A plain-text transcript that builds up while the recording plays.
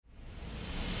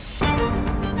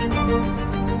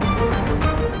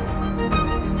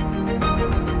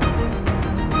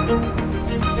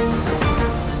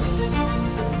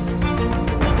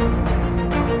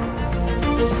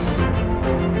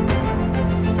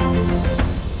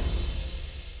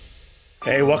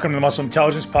Hey, welcome to the Muscle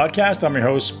Intelligence Podcast. I'm your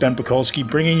host, Ben Pekulski,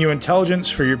 bringing you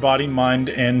intelligence for your body, mind,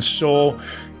 and soul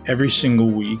every single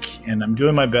week. And I'm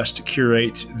doing my best to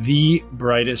curate the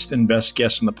brightest and best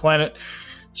guests on the planet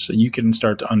so you can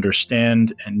start to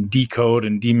understand and decode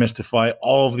and demystify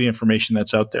all of the information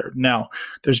that's out there. Now,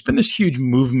 there's been this huge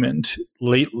movement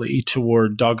lately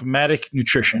toward dogmatic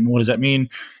nutrition. What does that mean?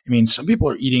 It means some people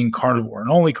are eating carnivore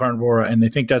and only carnivore, and they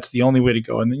think that's the only way to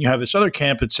go. And then you have this other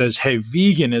camp that says, hey,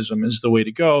 veganism is the way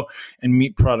to go, and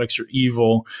meat products are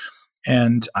evil.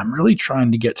 And I'm really trying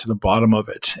to get to the bottom of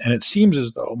it. And it seems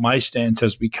as though my stance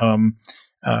has become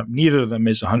neither of them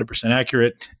is 100%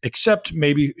 accurate, except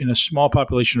maybe in a small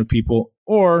population of people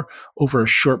or over a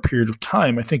short period of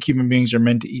time. I think human beings are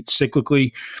meant to eat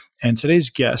cyclically. And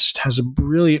today's guest has a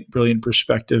brilliant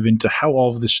perspective into how all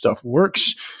of this stuff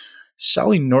works.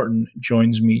 Sally Norton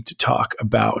joins me to talk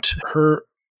about her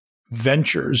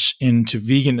ventures into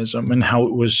veganism and how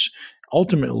it was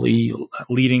ultimately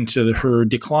leading to her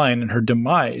decline and her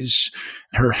demise.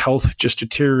 Her health just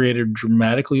deteriorated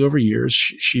dramatically over years.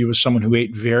 She was someone who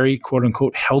ate very, quote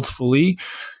unquote, healthfully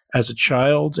as a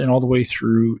child and all the way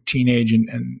through teenage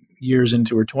and years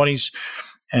into her 20s,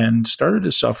 and started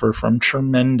to suffer from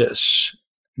tremendous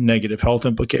negative health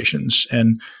implications.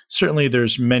 And certainly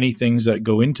there's many things that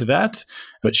go into that,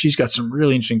 but she's got some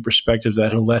really interesting perspectives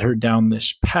that have led her down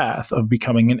this path of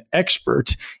becoming an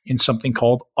expert in something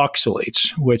called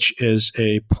oxalates, which is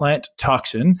a plant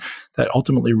toxin that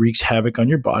ultimately wreaks havoc on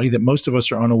your body that most of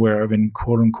us are unaware of in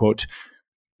quote unquote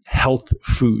health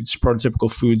foods,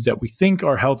 prototypical foods that we think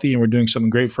are healthy and we're doing something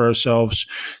great for ourselves,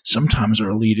 sometimes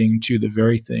are leading to the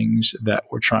very things that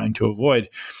we're trying to avoid.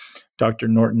 Dr.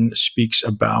 Norton speaks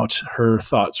about her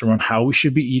thoughts around how we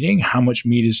should be eating, how much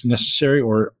meat is necessary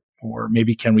or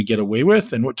maybe can we get away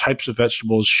with, and what types of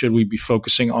vegetables should we be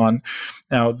focusing on.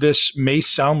 Now, this may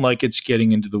sound like it's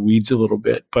getting into the weeds a little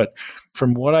bit, but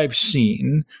from what I've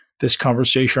seen, this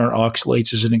conversation on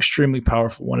oxalates is an extremely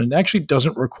powerful one. And actually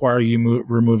doesn't require you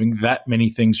removing that many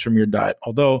things from your diet,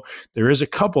 although there is a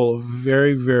couple of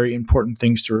very, very important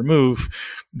things to remove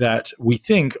that we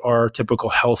think are typical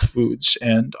health foods.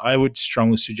 And I would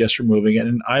strongly suggest removing it.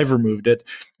 And I've removed it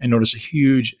and noticed a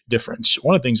huge difference.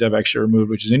 One of the things I've actually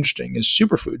removed, which is interesting, is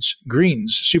superfoods,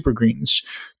 super greens,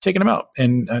 taking them out.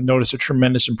 And I noticed a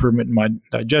tremendous improvement in my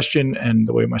digestion and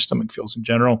the way my stomach feels in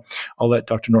general. I'll let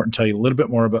Dr. Norton tell you a little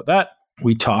bit more about that.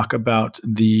 We talk about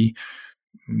the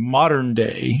modern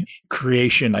day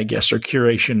creation, I guess, or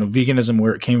curation of veganism,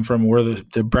 where it came from, where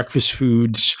the breakfast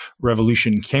foods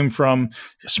revolution came from.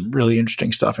 There's some really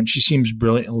interesting stuff. And she seems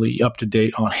brilliantly up to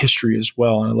date on history as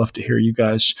well. And I'd love to hear you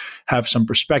guys have some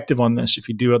perspective on this. If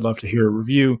you do, I'd love to hear a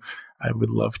review. I would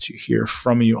love to hear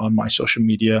from you on my social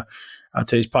media.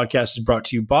 Today's podcast is brought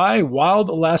to you by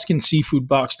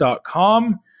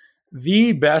WildAlaskanSeafoodBox.com,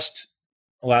 the best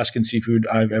Alaskan seafood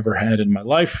I've ever had in my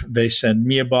life. They send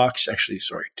me a box, two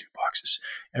boxes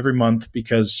every month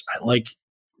because I like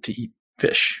to eat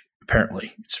fish.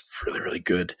 Apparently, it's really, really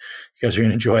good. You guys are going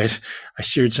to enjoy it. I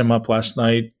seared some up last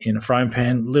night in a frying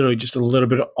pan, literally just a little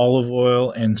bit of olive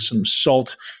oil and some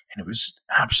salt, and it was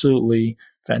absolutely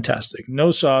fantastic.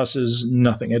 No sauces,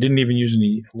 nothing. I didn't even use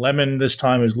any lemon this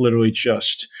time. It was literally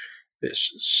just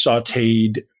this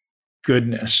sauteed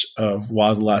goodness of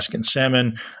wild Alaskan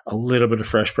salmon, a little bit of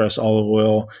fresh pressed olive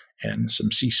oil, and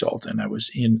some sea salt. And I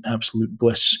was in absolute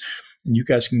bliss. And you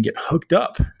guys can get hooked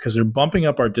up because they're bumping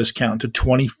up our discount to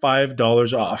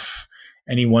 $25 off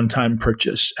any one-time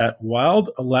purchase at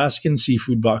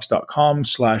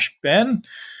WildAlaskanSeafoodBox.com/Ben.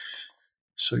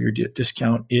 So your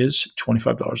discount is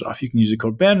 $25 off. You can use the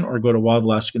code Ben or go to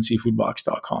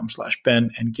WildAlaskanSeafoodBox.com/Ben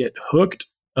and get hooked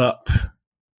up.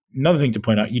 Another thing to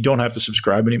point out, you don't have to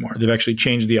subscribe anymore. They've actually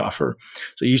changed the offer.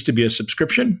 So it used to be a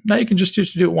subscription. Now you can just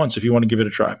do it once if you want to give it a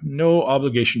try. No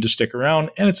obligation to stick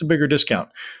around, and it's a bigger discount.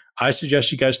 I suggest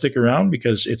you guys stick around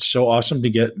because it's so awesome to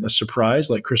get a surprise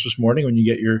like Christmas morning when you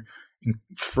get your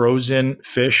frozen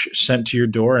fish sent to your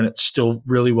door and it's still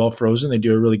really well frozen. They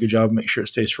do a really good job of making sure it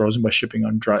stays frozen by shipping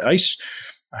on dry ice.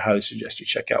 I highly suggest you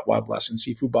check out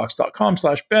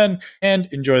WildAlaskanSeafoodBox.com/Ben and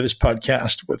enjoy this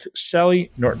podcast with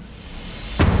Sally Norton.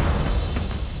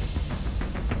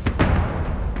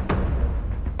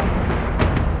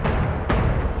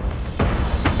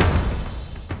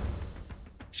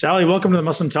 Sally, welcome to the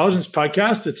Muscle Intelligence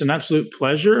Podcast. It's an absolute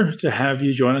pleasure to have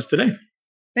you join us today.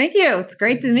 Thank you. It's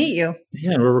great to meet you.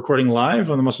 Yeah, and we're recording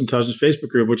live on the Muscle Intelligence Facebook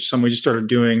group, which is something we just started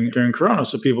doing during Corona,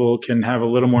 so people can have a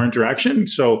little more interaction.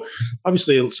 So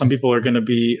obviously, some people are going to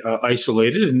be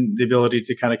isolated, and the ability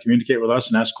to kind of communicate with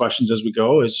us and ask questions as we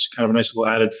go is kind of a nice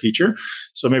little added feature.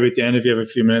 So maybe at the end, if you have a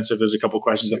few minutes, if there's a couple of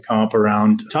questions that come up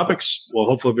around topics, we'll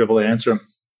hopefully be able to answer them.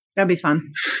 That'd be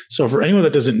fun. So for anyone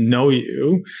that doesn't know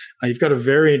you, you've got a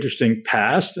very interesting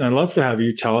past. And I'd love to have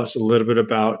you tell us a little bit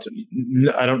about,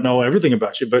 I don't know everything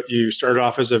about you, but you started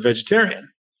off as a vegetarian.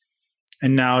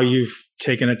 And now you've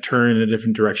taken a turn in a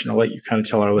different direction. I'll let you kind of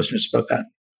tell our listeners about that.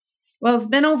 Well, it's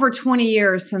been over 20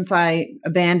 years since I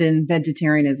abandoned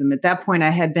vegetarianism. At that point,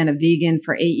 I had been a vegan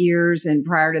for 8 years. And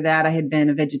prior to that, I had been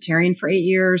a vegetarian for 8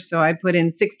 years. So I put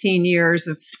in 16 years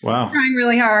of trying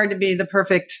really hard to be the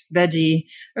perfect veggie.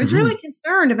 I was really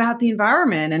concerned about the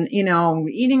environment and,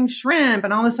 eating shrimp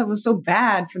and all this stuff was so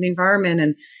bad for the environment,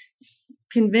 and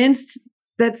convinced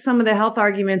that some of the health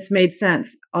arguments made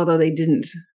sense, although they didn't.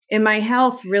 And my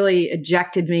health really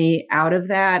ejected me out of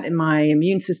that. And my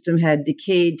immune system had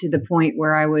decayed to the point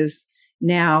where I was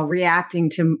now reacting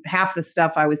to half the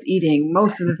stuff I was eating,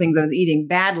 most of the things I was eating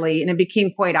badly. And it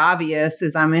became quite obvious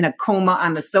as I'm in a coma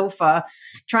on the sofa,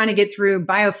 trying to get through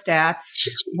biostats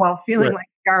while feeling like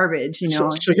garbage,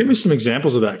 So give me some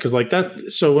examples of that. Cause like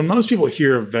that, so when most people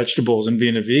hear of vegetables and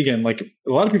being a vegan, like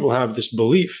a lot of people have this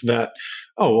belief that,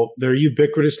 they're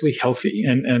ubiquitously healthy.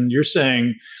 And you're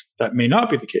saying that may not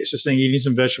be the case. You're saying eating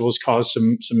some vegetables caused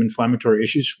some inflammatory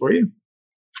issues for you.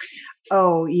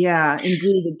 Oh, yeah,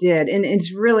 indeed it did. And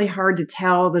it's really hard to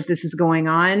tell that this is going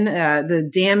on. The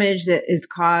damage that is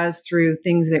caused through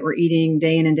things that we're eating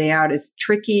day in and day out is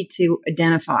tricky to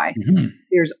identify.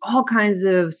 There's all kinds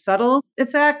of subtle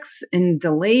effects and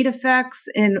delayed effects.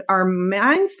 And our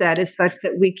mindset is such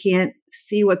that we can't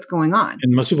see what's going on.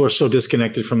 And most people are so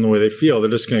disconnected from the way they feel. They're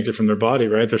disconnected from their body,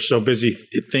 right? They're so busy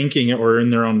thinking or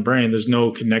in their own brain. There's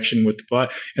no connection with the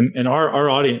body. And our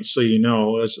audience, so you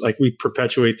know, is like we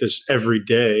perpetuate this every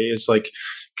day. Is like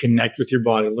connect with your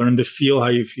body, learn to feel how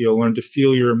you feel, learn to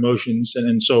feel your emotions.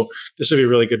 And so this would be a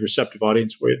really good receptive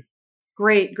audience for you.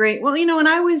 Great. Well, and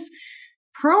I was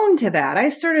prone to that. I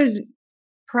started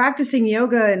practicing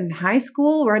yoga in high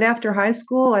school. Right after high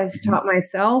school, I taught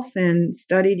myself and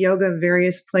studied yoga in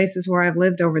various places where I've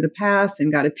lived over the past,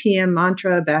 and got a TM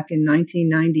mantra back in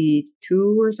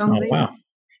 1992 or something. Oh, wow.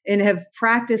 And have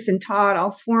practiced and taught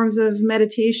all forms of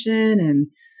meditation and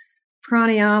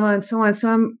pranayama and so on.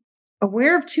 So I'm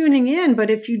aware of tuning in, but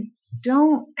if you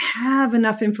don't have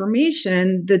enough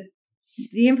information,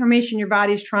 the information your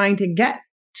body's trying to get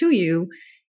to you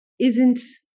isn't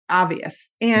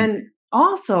obvious. And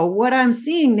also, what I'm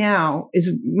seeing now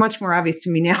is much more obvious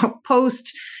to me now,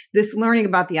 post this learning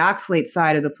about the oxalate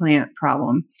side of the plant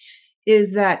problem,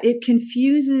 is that it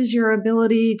confuses your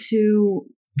ability to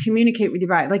communicate with your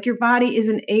body. Like your body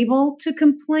isn't able to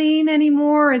complain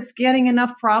anymore. It's getting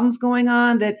enough problems going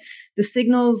on that the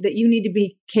signals that you need to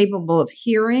be capable of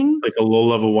hearing. Like a low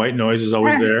level white noise is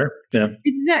always there. Yeah.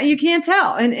 It's not, you can't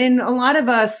tell. And a lot of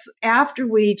us, after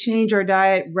we change our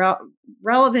diet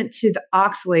relevant to the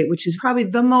oxalate, which is probably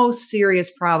the most serious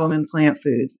problem in plant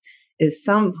foods, is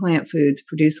some plant foods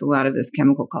produce a lot of this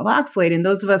chemical called oxalate. And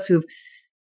those of us who've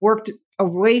worked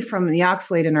away from the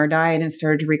oxalate in our diet and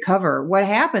started to recover, what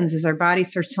happens is our body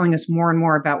starts telling us more and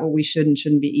more about what we should and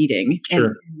shouldn't be eating. Sure.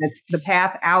 And the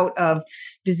path out of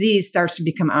disease starts to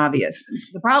become obvious.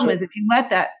 The problem is if you let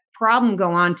that problem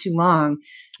go on too long,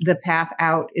 the path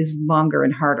out is longer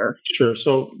and harder. Sure.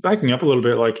 So backing up a little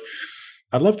bit, like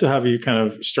I'd love to have you kind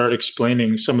of start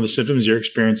explaining some of the symptoms you're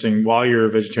experiencing while you're a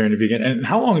vegetarian and vegan. And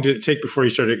how long did it take before you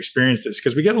started to experience this?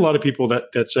 Because we get a lot of people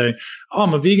that say,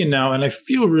 I'm a vegan now and I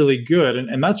feel really good.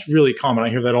 And that's really common. I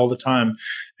hear that all the time.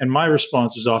 And my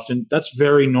response is often, that's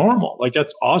very normal. Like,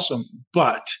 that's awesome.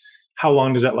 But how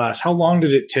long does that last? How long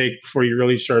did it take before you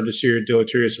really started to see your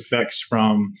deleterious effects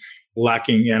from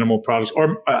lacking animal products?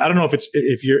 Or I don't know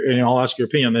if you're, and I'll ask your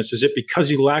opinion on this. Is it because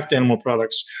you lacked animal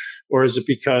products? Or is it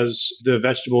because the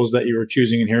vegetables that you were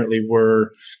choosing inherently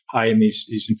were high in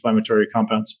these inflammatory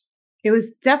compounds? It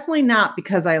was definitely not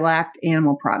because I lacked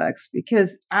animal products,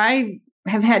 because I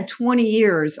have had 20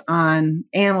 years on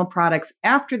animal products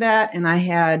after that, and I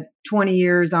had 20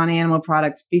 years on animal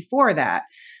products before that.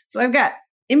 So I've got,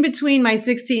 in between my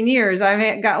 16 years,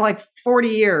 I've got like 40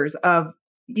 years of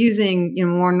using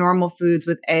more normal foods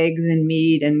with eggs and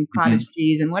meat and cottage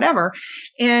cheese and whatever.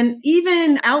 And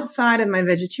even outside of my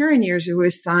vegetarian years, there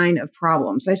was a sign of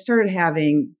problems. I started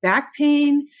having back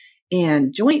pain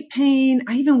and joint pain.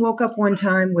 I even woke up one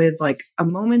time with like a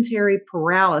momentary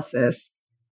paralysis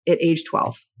at age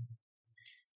 12.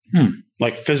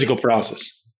 Like physical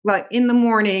paralysis? Like in the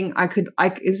morning,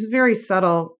 it was a very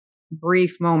subtle,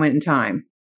 brief moment in time,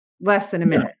 less than a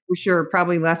minute, for sure,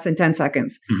 probably less than 10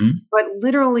 seconds, but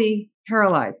literally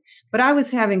paralyzed. But I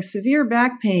was having severe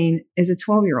back pain as a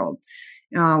 12-year-old.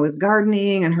 I was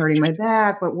gardening and hurting my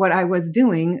back. But what I was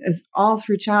doing is all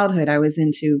through childhood, I was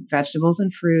into vegetables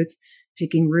and fruits,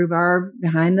 picking rhubarb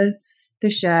behind the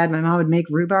shed. My mom would make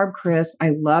rhubarb crisp.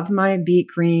 I loved my beet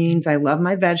greens. I loved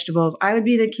my vegetables. I would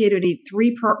be the kid who would eat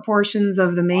 3 portions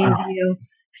of the main meal,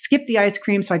 skip the ice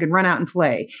cream so I could run out and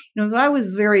play. So I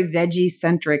was very veggie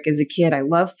centric as a kid. I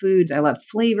love foods. I loved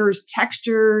flavors,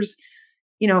 textures.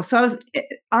 So I was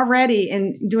already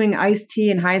doing iced tea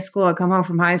in high school. I'd come home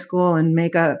from high school and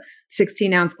make a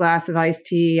 16-ounce glass of iced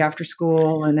tea after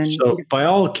school. And then, so by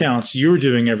all accounts, you were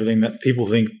doing everything that people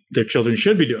think their children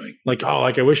should be doing. Like,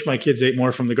 I wish my kids ate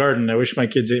more from the garden. I wish my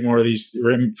kids ate more of these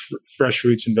fresh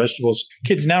fruits and vegetables.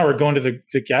 Kids now are going to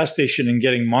the gas station and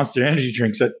getting Monster energy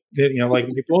drinks that,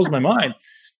 it blows my mind.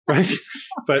 Right.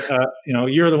 But,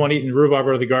 you're the one eating rhubarb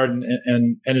out of the garden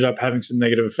and ended up having some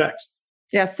negative effects.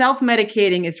 Yeah,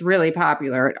 self-medicating is really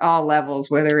popular at all levels,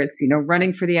 whether it's,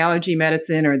 running for the allergy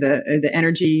medicine or the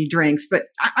energy drinks. But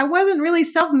I wasn't really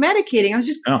self-medicating. I was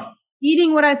just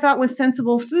eating what I thought was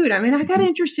sensible food. I mean, I got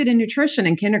interested in nutrition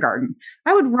in kindergarten.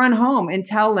 I would run home and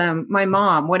tell them, my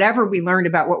mom, whatever we learned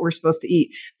about what we're supposed to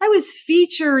eat. I was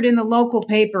featured in the local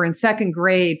paper in 2nd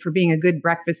grade for being a good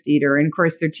breakfast eater. And of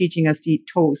course, they're teaching us to eat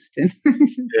toast. And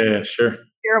yeah, sure.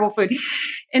 Terrible food.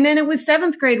 And then it was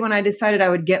 7th grade when I decided I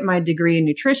would get my degree in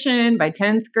nutrition. By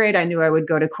 10th grade, I knew I would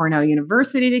go to Cornell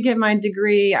University to get my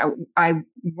degree. I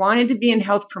wanted to be in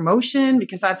health promotion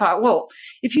because I thought, well,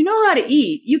 if you know how to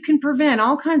eat, you can prevent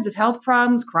all kinds of health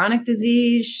problems, chronic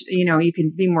disease. You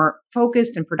can be more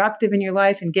focused and productive in your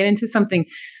life and get into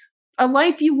a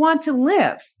life you want to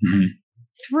live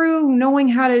through knowing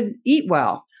how to eat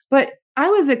well. But I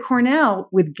was at Cornell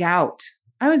with gout.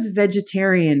 I was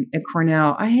vegetarian at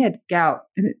Cornell. I had gout.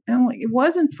 And it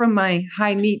wasn't from my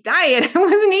high meat diet. I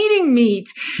wasn't eating meat.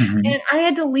 And I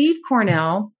had to leave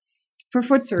Cornell for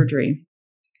foot surgery.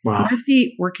 Wow. My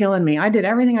feet were killing me. I did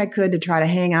everything I could to try to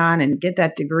hang on and get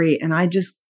that degree. And I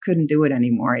just couldn't do it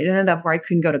anymore. It ended up where I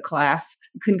couldn't go to class.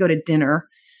 I couldn't go to dinner.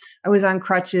 I was on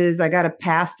crutches. I got a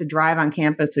pass to drive on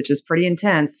campus, which is pretty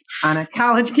intense on a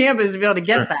college campus to be able to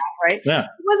get that, right? Yeah.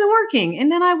 It wasn't working.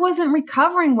 And then I wasn't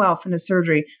recovering well from the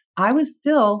surgery. I was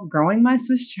still growing my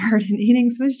Swiss chard and eating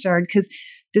Swiss chard because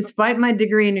despite my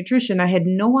degree in nutrition, I had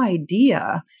no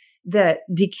idea that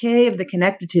decay of the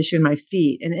connective tissue in my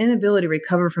feet and inability to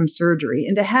recover from surgery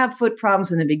and to have foot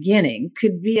problems in the beginning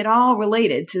could be at all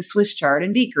related to Swiss chard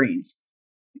and beet greens.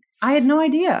 I had no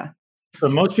idea. So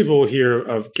most people will hear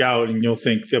of gout and you'll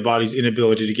think the body's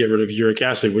inability to get rid of uric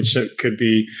acid, which could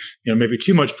be, maybe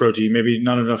too much protein, maybe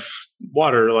not enough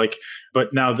water.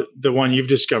 But now the one you've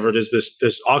discovered is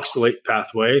this oxalate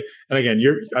pathway. And again,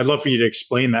 I'd love for you to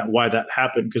explain why that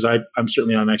happened, because I'm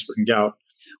certainly not an expert in gout.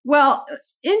 Well,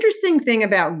 interesting thing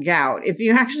about gout, if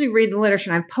you actually read the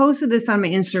literature, and I posted this on my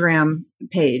Instagram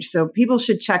page, so people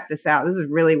should check this out. This is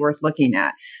really worth looking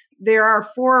at. There are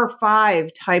 4 or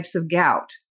 5 types of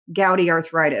gouty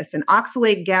arthritis, and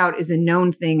oxalate gout is a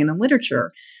known thing in the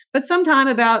literature. But sometime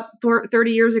about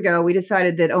 30 years ago, we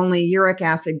decided that only uric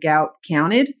acid gout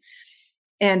counted.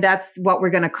 And that's what we're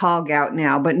going to call gout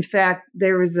now. But in fact,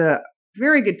 there was a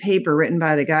very good paper written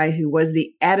by the guy who was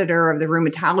the editor of the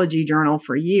rheumatology journal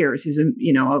for years. He's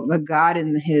a god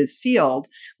in his field,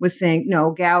 was saying,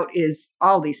 no, gout is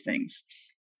all these things.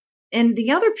 And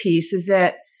the other piece is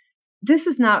that this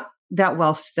is not that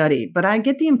well studied, but I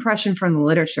get the impression from the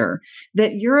literature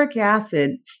that uric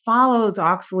acid follows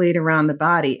oxalate around the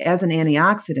body as an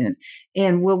antioxidant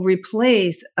and will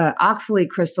replace an oxalate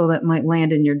crystal that might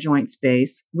land in your joint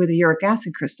space with a uric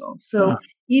acid crystal. So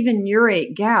even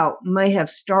urate gout may have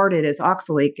started as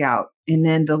oxalate gout, and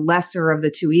then the lesser of the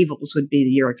 2 evils would be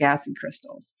the uric acid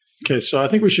crystals. Okay, so I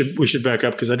think we should back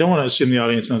up because I don't want to assume the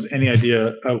audience knows any idea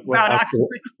of what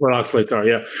oxalates are.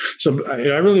 Yeah, so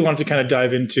I really wanted to kind of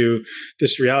dive into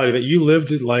this reality that you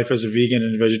lived life as a vegan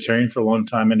and a vegetarian for a long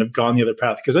time and have gone the other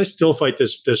path. Because I still fight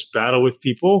this battle with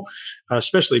people,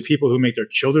 especially people who make their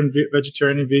children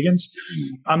vegetarian and vegans.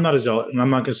 I'm not a zealot, and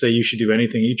I'm not going to say you should do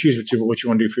anything. You choose what you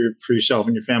want to do for yourself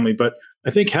and your family. But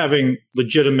I think having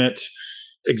legitimate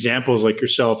examples like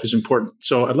yourself is important.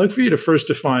 So I'd like for you to first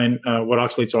define what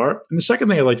oxalates are. And the second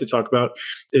thing I'd like to talk about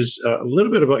is a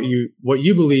little bit about what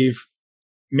you believe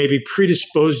maybe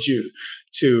predisposed you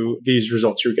to these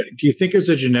results you're getting. Do you think it's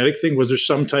a genetic thing? Was there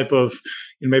some type of,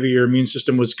 maybe your immune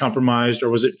system was compromised, or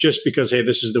was it just because, hey,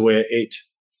 this is the way I ate?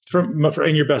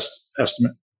 In your best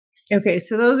estimate. Okay,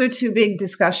 so those are two big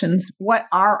discussions. What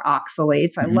are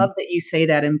oxalates? I love that you say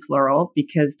that in plural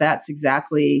because that's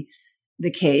exactly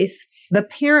the case. The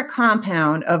parent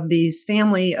compound of these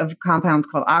family of compounds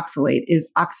called oxalate is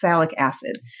oxalic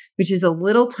acid, which is a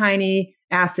little tiny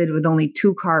acid with only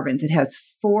 2 carbons. It has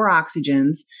 4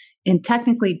 oxygens and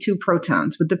technically 2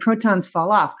 protons, but the protons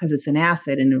fall off because it's an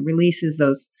acid and it releases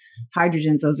those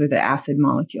hydrogens. Those are the acid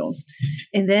molecules.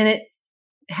 And then it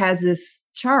has this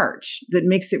charge that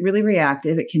makes it really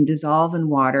reactive. It can dissolve in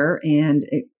water and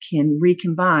it can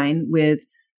recombine with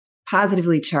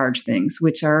positively charged things,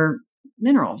 which are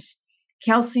minerals.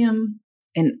 Calcium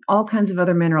and all kinds of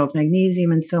other minerals,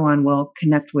 magnesium and so on, will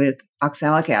connect with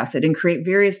oxalic acid and create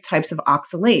various types of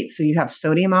oxalates. So you have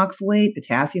sodium oxalate,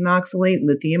 potassium oxalate,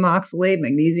 lithium oxalate,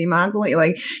 magnesium oxalate.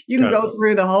 Like you can go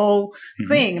through the whole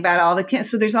thing about all the,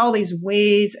 so there's all these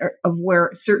ways of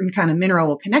where certain kind of mineral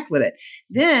will connect with it.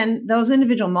 Then those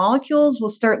individual molecules will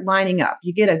start lining up.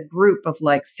 You get a group of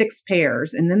like 6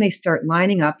 pairs, and then they start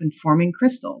lining up and forming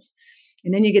crystals.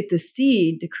 And then you get the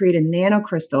seed to create a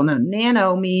nanocrystal. Now,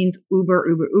 nano means uber,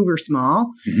 uber, uber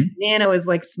small. Nano is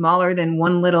like smaller than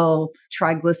one little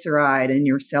triglyceride in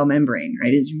your cell membrane,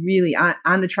 right? It's really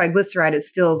on the triglyceride, it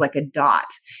still is like a dot.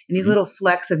 And these little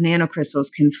flecks of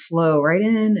nanocrystals can flow right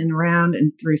in and around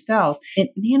and through cells. And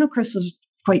nanocrystals are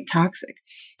quite toxic.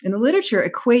 And the literature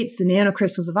equates the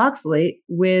nanocrystals of oxalate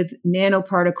with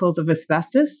nanoparticles of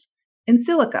asbestos and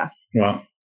silica. Wow.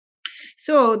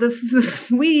 So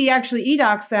we actually eat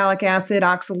oxalic acid,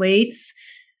 oxalates,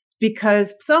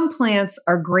 because some plants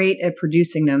are great at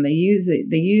producing them. They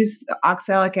use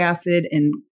oxalic acid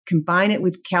and combine it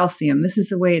with calcium. This is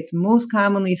the way it's most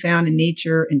commonly found in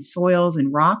nature, in soils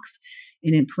and rocks,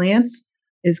 and in plants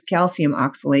is calcium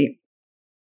oxalate.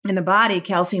 In the body,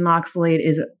 calcium oxalate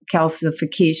is a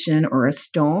calcification or a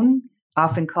stone,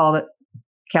 often called it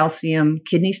calcium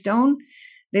kidney stone.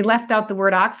 They left out the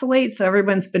word oxalate, so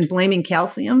everyone's been blaming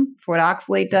calcium for what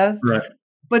oxalate does. Right.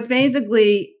 But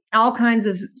basically, all kinds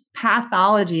of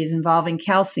pathologies involving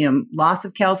calcium, loss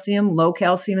of calcium, low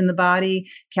calcium in the body,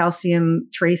 calcium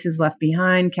traces left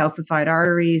behind, calcified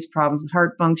arteries, problems with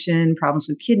heart function, problems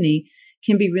with kidney,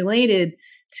 can be related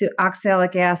to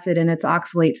oxalic acid and its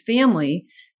oxalate family,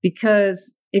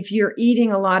 because if you're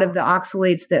eating a lot of the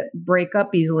oxalates that break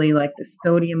up easily, like the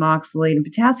sodium oxalate and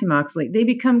potassium oxalate, they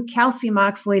become calcium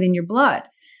oxalate in your blood.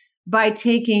 By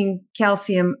taking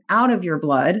calcium out of your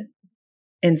blood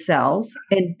and cells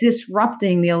and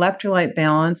disrupting the electrolyte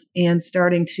balance and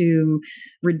starting to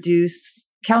reduce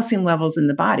calcium levels in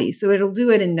the body. So it'll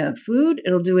do it in the food.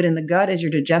 It'll do it in the gut as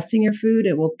you're digesting your food.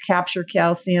 It will capture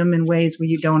calcium in ways where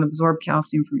you don't absorb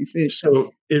calcium from your food.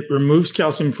 So it removes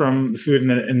calcium from the food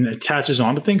and attaches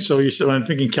onto things. So I'm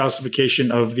thinking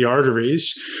calcification of the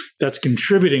arteries. That's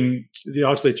contributing. The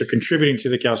oxalates are contributing to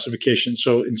the calcification.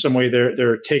 So in some way,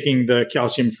 they're taking the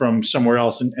calcium from somewhere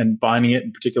else and binding it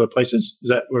in particular places. Is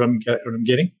that what I'm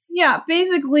getting? Yeah,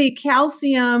 basically,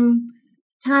 calcium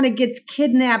kind of gets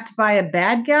kidnapped by a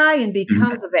bad guy and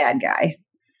becomes a bad guy,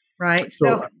 right?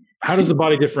 So how does the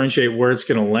body differentiate where it's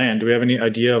going to land? Do we have any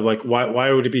idea of like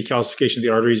why would it be calcification of the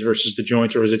arteries versus the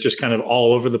joints, or is it just kind of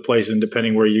all over the place and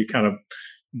depending where you kind of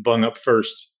bung up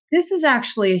first? This is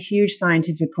actually a huge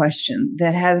scientific question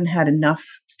that hasn't had enough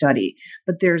study,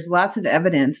 but there's lots of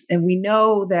evidence. And we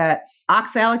know that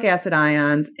oxalic acid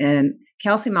ions and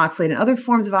calcium oxalate and other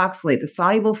forms of oxalate, the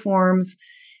soluble forms,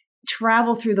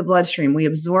 travel through the bloodstream. We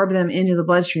absorb them into the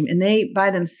bloodstream, and they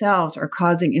by themselves are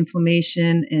causing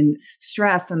inflammation and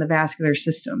stress on the vascular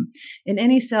system. And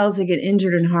any cells that get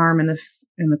injured and harmed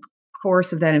in the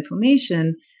course of that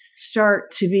inflammation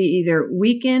start to be either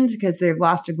weakened because they've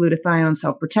lost their glutathione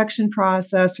self-protection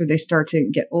process, or they start to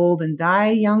get old and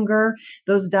die younger.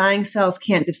 Those dying cells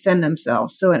can't defend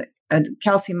themselves. So a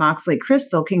calcium oxalate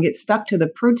crystal can get stuck to the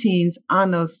proteins on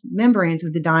those membranes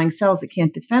of the dying cells that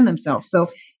can't defend themselves.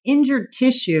 So injured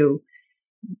tissue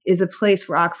is a place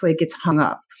where oxalate gets hung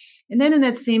up. And then in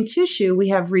that same tissue, we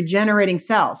have regenerating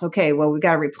cells. Okay, well, we've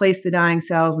got to replace the dying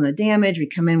cells and the damage. We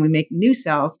come in, we make new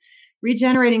cells.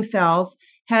 Regenerating cells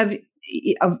have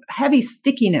a heavy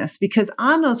stickiness because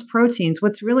on those proteins,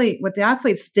 what the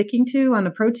oxalate's sticking to on the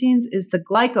proteins is the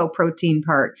glycoprotein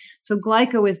part. So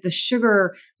glyco is the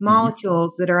sugar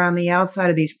molecules that are on the outside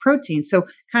of these proteins. So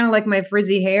kind of like my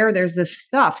frizzy hair, there's this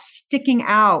stuff sticking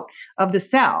out of the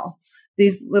cell,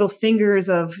 these little fingers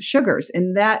of sugars.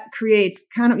 And that creates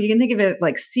kind of, you can think of it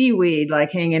like seaweed,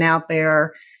 like hanging out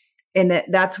there. And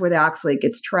that's where the oxalate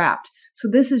gets trapped. So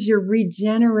this is your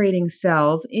regenerating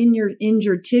cells in your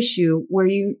injured tissue where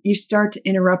you start to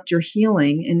interrupt your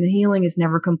healing, and the healing is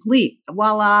never complete.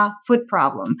 Voila, foot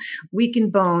problem.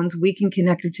 Weakened bones, weakened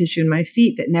connective tissue in my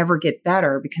feet that never get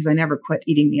better because I never quit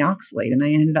eating the oxalate, and I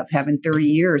ended up having 30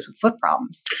 years with foot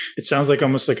problems. It sounds like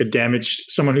almost like a damaged,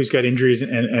 someone who's got injuries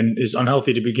and is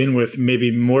unhealthy to begin with,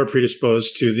 maybe more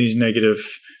predisposed to these negative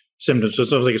symptoms. So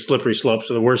it's almost like a slippery slope.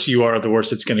 So the worse you are, the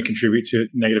worse it's going to contribute to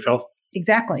negative health.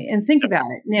 Exactly. And think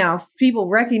about it. Now, if people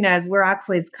recognize where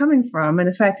oxalate is coming from and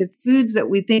the fact that foods that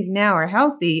we think now are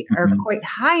healthy are quite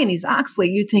high in these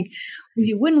oxalate, you think, well,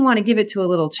 you wouldn't want to give it to a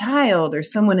little child or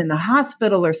someone in the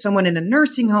hospital or someone in a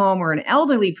nursing home or an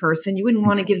elderly person. You wouldn't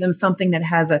want to give them something that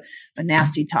has a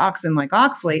nasty toxin like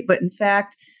oxalate. But in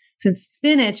fact, since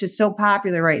spinach is so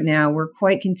popular right now, we're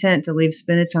quite content to leave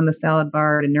spinach on the salad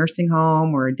bar at a nursing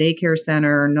home or a daycare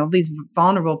center. And all these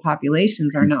vulnerable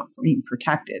populations are not being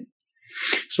protected.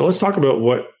 So let's talk about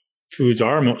what foods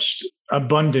are most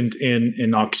abundant in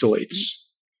oxalates.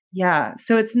 Yeah.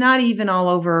 So it's not even all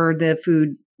over the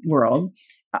food world.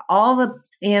 All the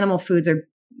animal foods are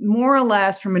more or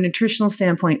less, from a nutritional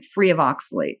standpoint, free of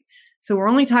oxalate. So we're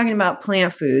only talking about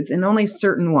plant foods and only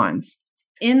certain ones.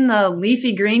 In the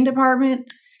leafy green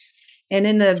department and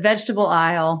in the vegetable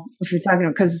aisle, if you're talking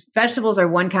about, because vegetables are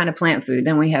one kind of plant food,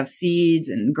 then we have seeds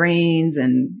and grains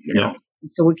and,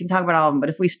 so we can talk about all of them. But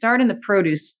if we start in the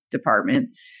produce department,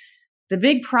 the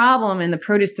big problem in the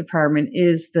produce department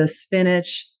is the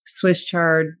spinach, Swiss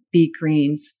chard, beet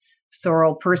greens,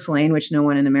 sorrel, purslane, which no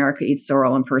one in America eats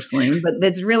sorrel and purslane, but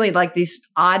it's really like these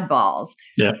oddballs.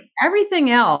 Yeah. Everything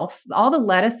else, all the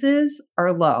lettuces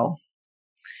are low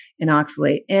in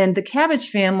oxalate. And the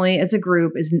cabbage family as a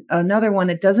group is another one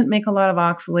that doesn't make a lot of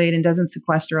oxalate and doesn't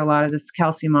sequester a lot of this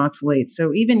calcium oxalate.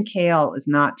 So even kale is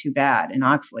not too bad in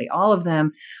oxalate. All of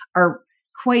them are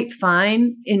quite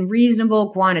fine in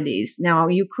reasonable quantities. Now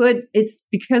it's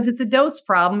because it's a dose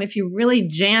problem. If you really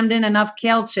jammed in enough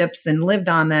kale chips and lived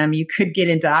on them, you could get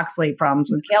into oxalate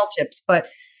problems with kale chips, but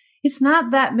it's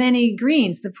not that many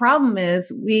greens. The problem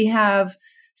is we have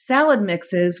salad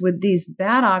mixes with these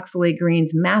bad oxalate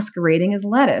greens masquerading as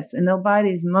lettuce. And they'll buy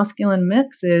these musculin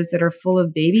mixes that are full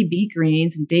of baby beet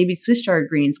greens and baby Swiss chard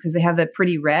greens because they have that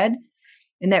pretty red.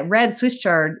 And that red Swiss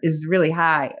chard is really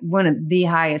high, one of the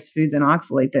highest foods in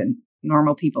oxalate that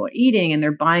normal people are eating. And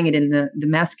they're buying it in the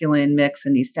mescaline mix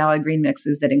and these salad green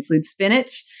mixes that include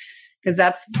spinach because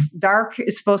that's dark,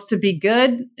 is supposed to be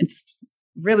good. It's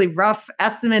really rough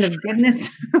estimate of goodness.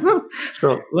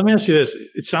 So let me ask you this.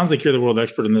 It sounds like you're the world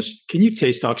expert in this. Can you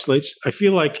taste oxalates? I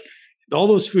feel like all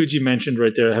those foods you mentioned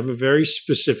right there have a very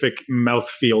specific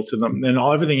mouthfeel to them and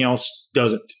everything else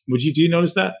doesn't. Do you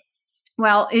notice that?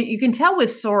 Well, you can tell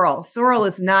with sorrel. Sorrel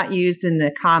is not used in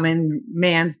the common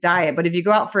man's diet, but if you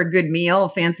go out for a good meal, a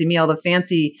fancy meal, the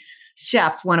fancy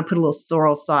chefs want to put a little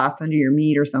sorrel sauce under your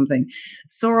meat or something.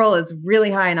 Sorrel is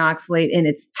really high in oxalate and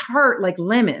it's tart like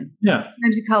lemon. Yeah.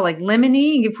 Sometimes you call it like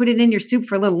lemony. You put it in your soup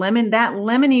for a little lemon. That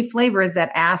lemony flavor is that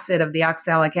acid of the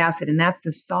oxalic acid. And that's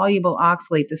the soluble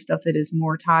oxalate, the stuff that is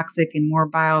more toxic and more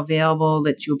bioavailable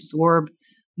that you absorb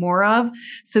more of.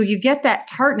 So you get that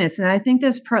tartness. And I think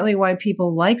that's partly why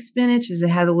people like spinach is it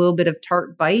has a little bit of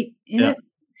tart bite in it.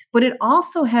 But it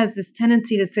also has this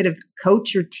tendency to sort of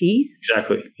coat your teeth.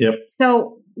 Exactly. Yep.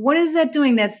 So what is that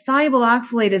doing? That soluble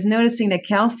oxalate is noticing the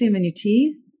calcium in your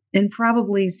teeth and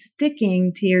probably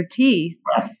sticking to your teeth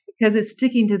because it's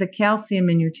sticking to the calcium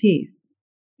in your teeth.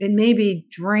 It may be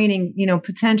draining,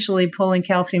 potentially pulling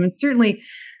calcium. It's certainly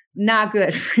not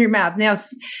good for your mouth. Now,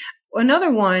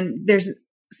 another one, there's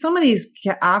some of these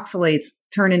oxalates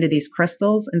turn into these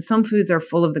crystals, and some foods are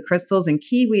full of the crystals, and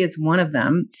kiwi is one of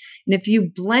them. And if you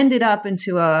blend it up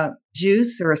into a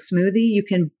juice or a smoothie, you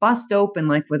can bust open,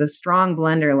 like with a strong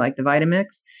blender like the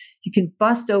Vitamix, you can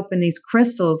bust open these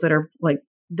crystals that are like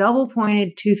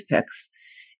double-pointed toothpicks.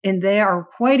 And they are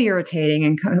quite irritating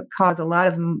and cause a lot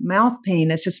of mouth pain.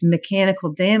 That's just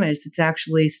mechanical damage that's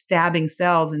actually stabbing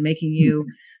cells and making you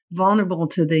vulnerable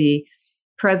to the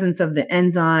presence of the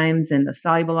enzymes and the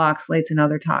soluble oxalates and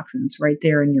other toxins right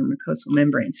there in your mucosal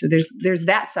membrane. So there's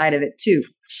that side of it too.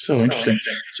 So interesting.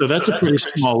 So that's a pretty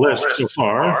small list so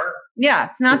far. Yeah,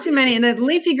 it's not too many. In the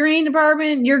leafy green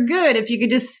department, you're good if you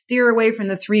could just steer away from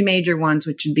the three major ones,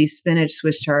 which would be spinach,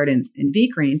 Swiss chard, and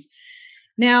beet greens.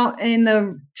 Now, in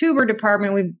the tuber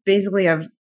department, we basically have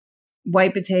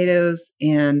white potatoes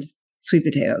and sweet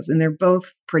potatoes, and they're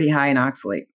both pretty high in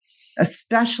oxalate.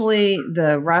 Especially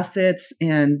the russets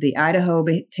and the Idaho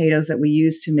potatoes that we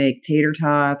use to make tater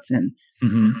tots and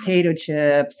potato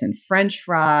chips and French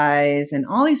fries and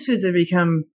all these foods have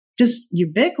become just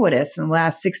ubiquitous in the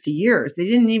last 60 years. They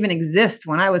didn't even exist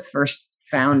when I was first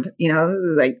found. It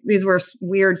was like these were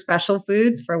weird special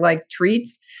foods for like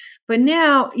treats. But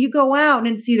now you go out and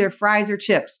it's either fries or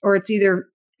chips, or it's either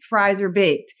fries or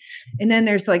baked. And then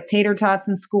there's like tater tots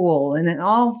in school, and then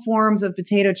all forms of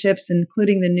potato chips,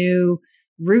 including the new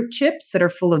root chips that are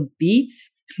full of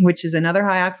beets, which is another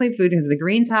high oxalate food because the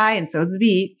green's high and so is the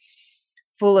beet,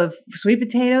 full of sweet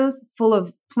potatoes, full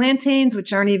of plantains,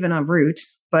 which aren't even a root,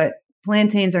 but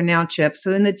plantains are now chips.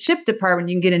 So in the chip department,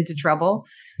 you can get into trouble.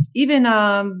 Even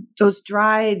those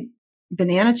dried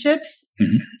banana chips,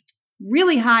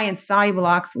 really high in soluble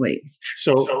oxalate.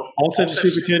 So all types of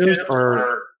sweet potatoes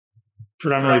are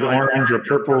predominantly the orange or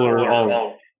purple or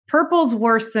all? Purple's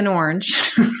worse than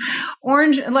orange.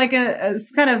 Orange, like a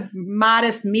kind of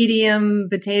modest medium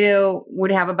potato,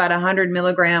 would have about 100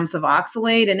 milligrams of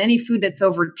oxalate, and any food that's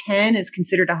over 10 is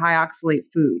considered a high oxalate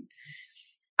food.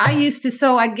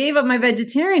 So I gave up my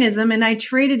vegetarianism and I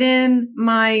traded in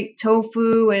my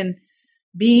tofu and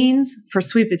beans for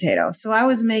sweet potato. So I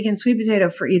was making sweet potato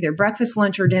for either breakfast,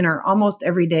 lunch, or dinner almost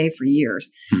every day for years.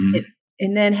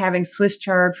 And then having Swiss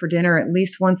chard for dinner at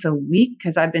least once a week,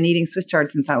 because I've been eating Swiss chard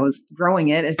since I was growing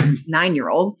it as a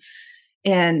 9-year-old,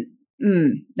 and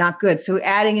not good. So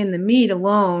adding in the meat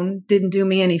alone didn't do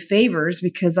me any favors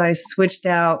because I switched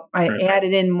out,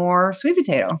 added in more sweet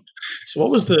potato. So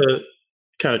what was the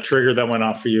kind of trigger that went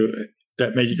off for you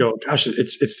that made you go, gosh,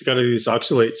 it's got to be this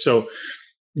oxalate? So,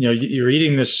 you're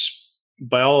eating this,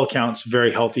 by all accounts,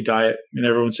 very healthy diet. And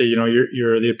everyone say,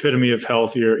 you're the epitome of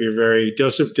health. You're very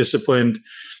disciplined,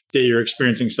 that you're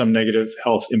experiencing some negative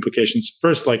health implications.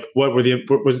 First, like was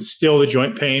it still the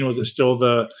joint pain? Was it still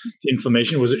the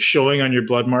inflammation? Was it showing on your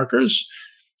blood markers?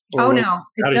 No,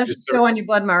 it doesn't show on your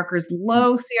blood markers.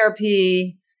 Low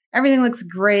CRP. Everything looks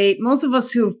great. Most of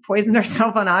us who've poisoned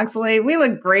ourselves on oxalate, we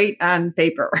look great on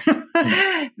paper.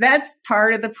 That's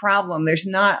part of the problem. There's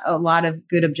not a lot of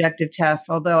good objective tests,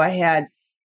 although I had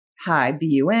high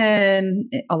BUN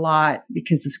a lot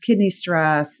because of kidney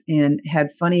stress and had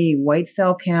funny white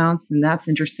cell counts. And that's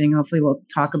interesting. Hopefully we'll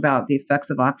talk about the effects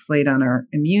of oxalate on our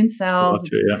immune cells.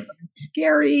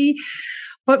 Scary.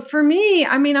 But for me,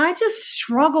 I just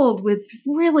struggled with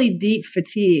really deep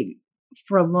fatigue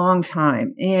for a long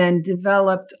time and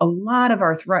developed a lot of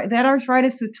arthritis. That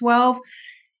arthritis at 12,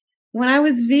 when I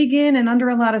was vegan and under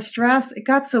a lot of stress, it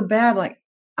got so bad. Like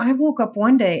I woke up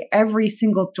one day, every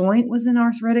single joint was in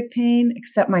arthritic pain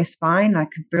except my spine. I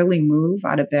could barely move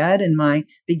out of bed. In my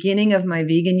beginning of my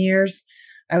vegan years,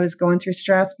 I was going through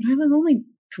stress, but I was only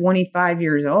 25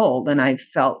 years old and I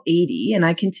felt 80, and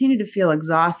I continued to feel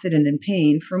exhausted and in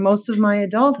pain for most of my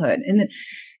adulthood. And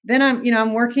then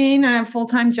I'm working, I have a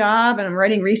full-time job, and I'm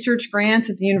writing research grants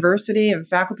at the university, a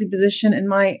faculty position, and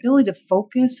my ability to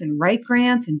focus and write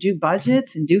grants and do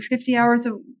budgets and do 50 hours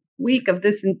a week of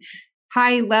this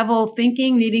high level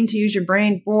thinking, needing to use your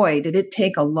brain. Boy, did it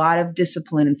take a lot of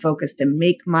discipline and focus to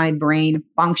make my brain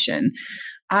function.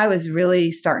 I was really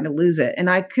starting to lose it, and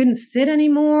I couldn't sit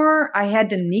anymore. I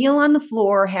had to kneel on the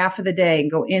floor half of the day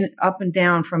and go up and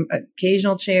down from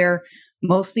occasional chair,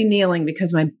 mostly kneeling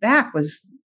because my back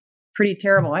was pretty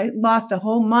terrible. I lost a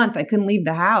whole month. I couldn't leave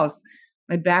the house.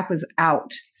 My back was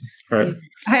out. Right.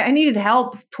 I needed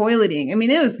help toileting.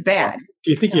 It was bad.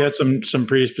 Do you think you had some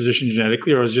predisposition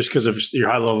genetically, or was it just because of your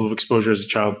high level of exposure as a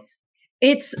child?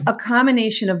 It's a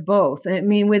combination of both.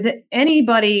 With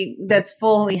anybody that's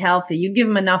fully healthy, you give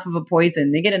them enough of a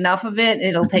poison, they get enough of it,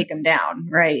 it'll take them down,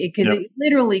 right? Because it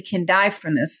literally can die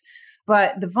from this.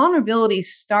 But the vulnerabilities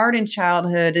start in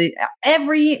childhood.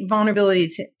 Every vulnerability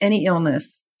to any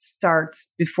illness starts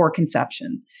before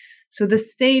conception. So the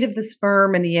state of the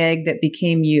sperm and the egg that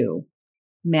became you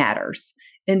matters.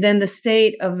 And then the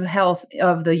state of health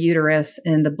of the uterus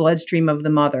and the bloodstream of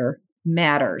the mother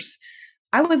matters.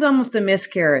 I was almost a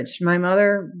miscarriage. My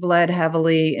mother bled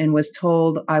heavily and was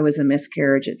told I was a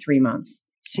miscarriage at 3 months.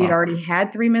 She'd already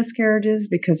had 3 miscarriages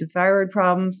because of thyroid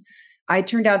problems. I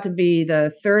turned out to be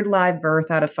the 3rd live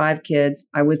birth out of 5 kids.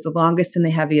 I was the longest and the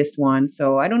heaviest one.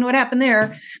 So I don't know what happened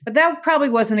there, but that probably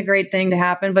wasn't a great thing to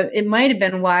happen, but it might've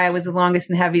been why I was the longest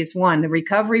and heaviest one. The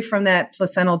recovery from that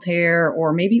placental tear,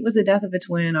 or maybe it was the death of a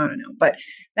twin. I don't know, but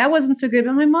that wasn't so good.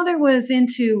 But my mother was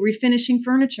into refinishing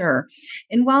furniture.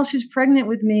 And while she was pregnant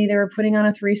with me, they were putting on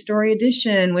a 3-story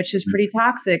addition, which is pretty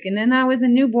toxic. And then I was a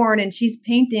newborn and she's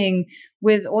painting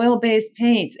with oil-based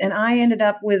paints. And I ended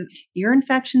up with ear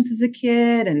infections as a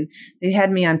kid, and they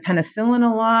had me on penicillin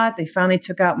a lot. They finally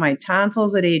took out my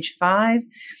tonsils at age 5.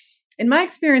 And my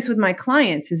experience with my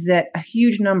clients is that a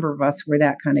huge number of us were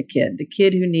that kind of kid, the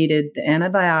kid who needed the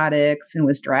antibiotics and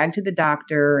was dragged to the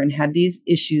doctor and had these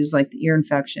issues like the ear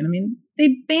infection. I mean,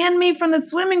 they banned me from the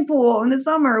swimming pool in the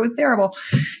summer. It was terrible.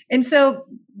 And so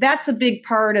that's a big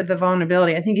part of the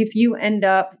vulnerability. I think if you end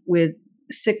up with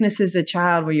sickness as a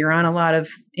child where you're on a lot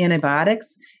of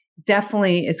antibiotics,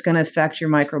 definitely it's going to affect your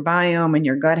microbiome and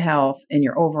your gut health and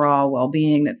your overall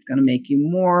well-being. That's going to make you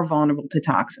more vulnerable to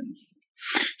toxins.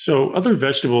 So other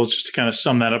vegetables, just to kind of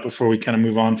sum that up before we kind of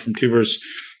move on from tubers,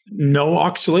 no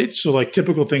oxalates. So like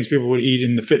typical things people would eat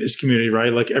in the fitness community,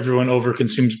 right? Like everyone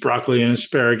overconsumes broccoli and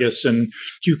asparagus and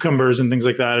cucumbers and things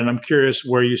like that. And I'm curious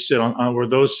where you sit on where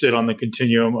those sit on the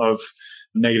continuum of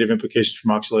negative implications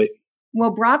from oxalate. Well,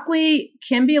 broccoli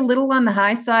can be a little on the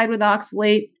high side with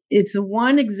oxalate. It's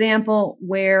one example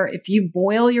where if you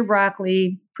boil your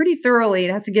broccoli pretty thoroughly,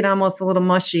 it has to get almost a little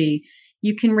mushy.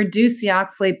 You can reduce the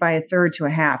oxalate by 1/3 to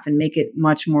 1/2 and make it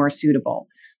much more suitable.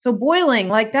 So boiling,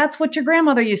 like that's what your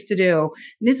grandmother used to do.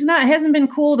 And it hasn't been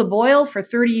cool to boil for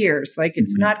 30 years. Like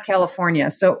it's not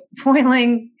California. So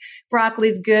boiling broccoli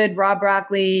is good. Raw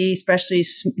broccoli, especially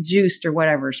juiced or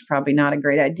whatever, is probably not a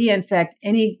great idea. In fact,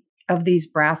 any of these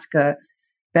brassica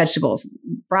vegetables,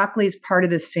 broccoli is part of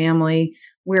this family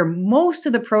where most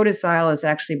of the protosile is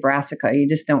actually brassica. You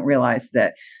just don't realize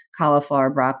that. Cauliflower,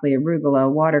 broccoli,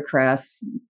 arugula, watercress,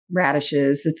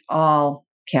 radishes, it's all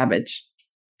cabbage.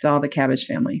 It's all the cabbage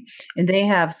family. And they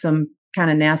have some kind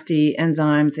of nasty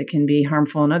enzymes that can be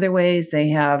harmful in other ways. They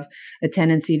have a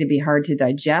tendency to be hard to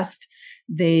digest.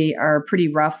 They are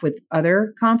pretty rough with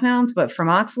other compounds, but from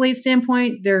oxalate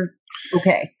standpoint, they're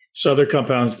okay. So other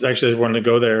compounds, actually I wanted to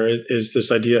go there, is this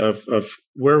idea of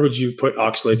where would you put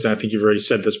oxalates? And I think you've already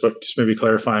said this, but just maybe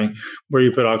clarifying where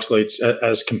you put oxalates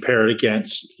as compared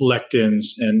against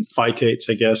lectins and phytates,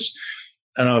 I guess.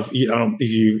 I don't know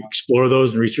if you explore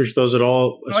those and research those at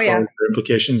all as far as their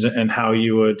implications and how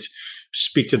you would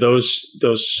speak to those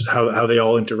how they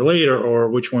all interrelate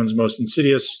or which one's most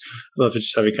insidious. I'd love to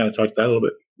just have you kind of talk to that a little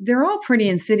bit. They're all pretty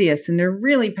insidious and they're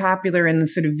really popular in the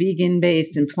sort of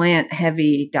vegan-based and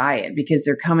plant-heavy diet because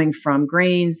they're coming from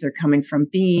grains, they're coming from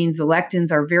beans. The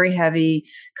lectins are very heavy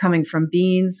coming from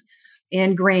beans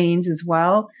and grains as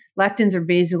well. Lectins are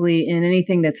basically in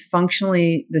anything that's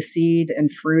functionally the seed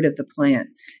and fruit of the plant.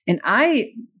 And I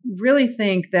really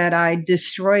think that I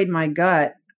destroyed my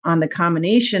gut on the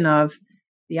combination of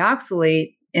the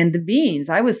oxalate and the beans.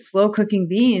 I was slow cooking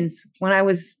beans when I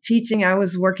was teaching. I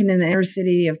was working in the inner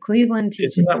city of Cleveland.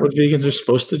 Isn't that what vegans are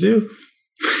supposed to do?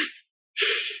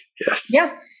 Yes.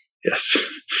 Yeah. Yes.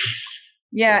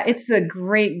 Yeah, it's a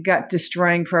great gut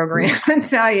destroying program, I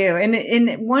tell you.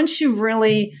 And once you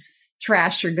really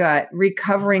trash your gut,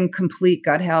 recovering complete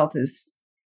gut health is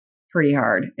pretty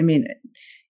hard. I mean,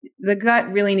 the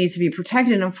gut really needs to be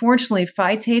protected. And unfortunately,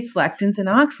 phytates, lectins, and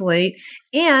oxalate,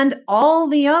 and all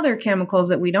the other chemicals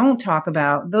that we don't talk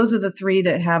about, those are the three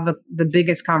that have the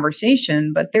biggest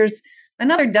conversation. But there's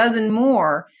another dozen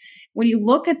more. When you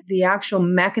look at the actual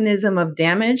mechanism of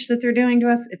damage that they're doing to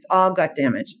us, it's all gut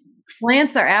damage.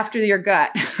 Plants are after your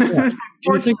gut. Yeah.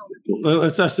 Do you think,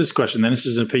 let's ask this question then. This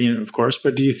is an opinion, of course,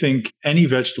 but do you think any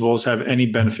vegetables have any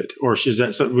benefit? Or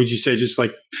would you say just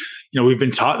like, we've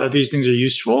been taught that these things are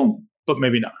useful, but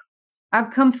maybe not?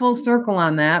 I've come full circle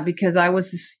on that because I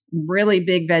was this really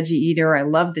big veggie eater. I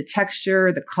loved the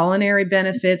texture, the culinary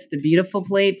benefits, the beautiful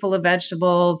plate full of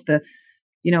vegetables, the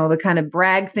kind of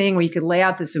brag thing where you could lay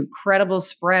out this incredible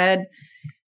spread.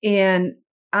 And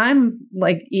I'm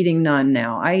like eating none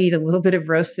now. I eat a little bit of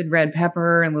roasted red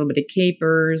pepper and a little bit of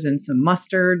capers and some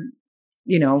mustard,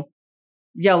 yellow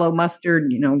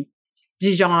mustard,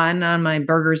 Dijon on my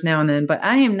burgers now and then, but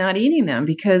I am not eating them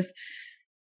because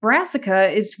brassica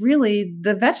is really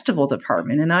the vegetable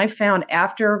department. And I found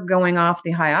after going off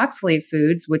the high oxalate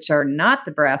foods, which are not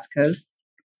the brassicas,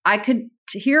 I could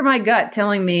hear my gut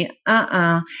telling me,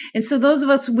 And so those of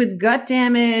us with gut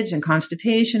damage and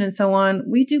constipation and so on,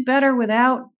 we do better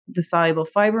without the soluble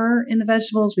fiber in the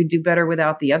vegetables. We do better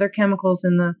without the other chemicals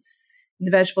in the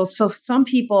vegetables. So some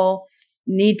people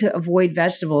need to avoid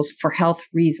vegetables for health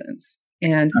reasons.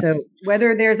 And so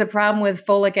whether there's a problem with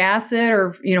folic acid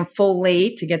or,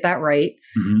 folate, to get that right,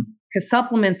 because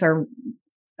supplements are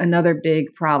another big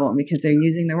problem because they're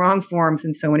using the wrong forms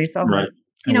in so many supplements. Right.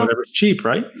 And whatever's cheap,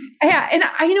 right? Yeah. And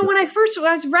when I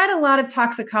read a lot of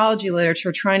toxicology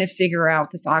literature trying to figure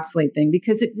out this oxalate thing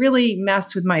because it really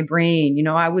messed with my brain.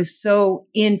 I was so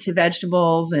into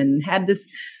vegetables and had this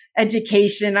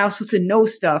education. I was supposed to know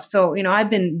stuff. So, I've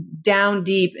been down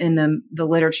deep in the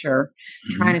literature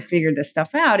trying to figure this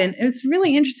stuff out. And it's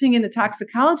really interesting in the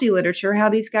toxicology literature how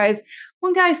these guys,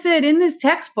 one guy said in this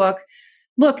textbook,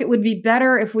 look, it would be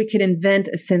better if we could invent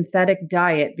a synthetic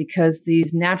diet because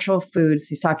these natural foods,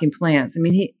 he's talking plants. I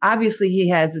mean, he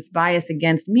has this bias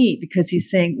against meat because he's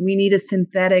saying we need a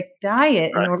synthetic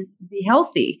diet in order to be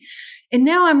healthy. And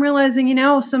now I'm realizing,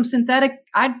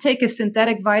 I'd take a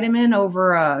synthetic vitamin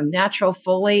over a natural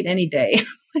folate any day.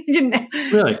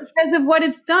 Really? Because of what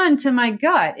it's done to my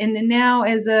gut. And now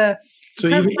so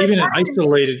even an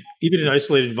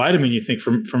isolated vitamin, you think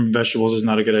from vegetables is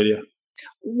not a good idea?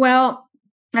 Well,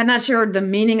 I'm not sure the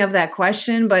meaning of that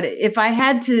question, but if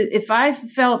I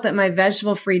felt that my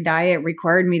vegetable-free diet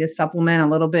required me to supplement a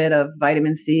little bit of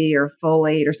vitamin C or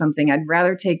folate or something, I'd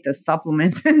rather take the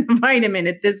supplement than the vitamin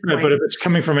at this point. Right, but if it's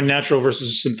coming from a natural versus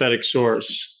a synthetic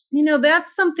source.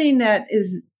 That's something that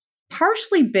is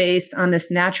partially based on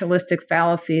this naturalistic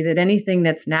fallacy that anything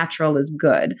that's natural is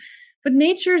good. But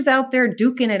nature's out there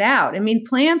duking it out. I mean,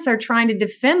 plants are trying to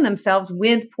defend themselves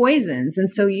with poisons. And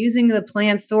so using the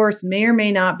plant source may or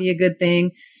may not be a good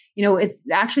thing. It's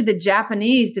actually the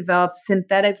Japanese developed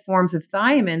synthetic forms of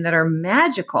thiamine that are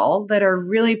magical, that are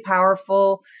really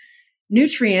powerful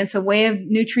nutrients, a way of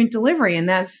nutrient delivery. And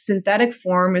that synthetic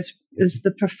form is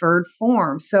the preferred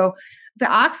form. So the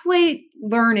oxalate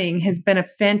learning has been a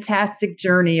fantastic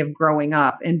journey of growing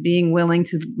up and being willing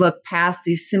to look past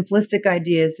these simplistic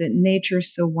ideas that nature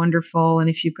is so wonderful. And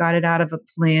if you got it out of a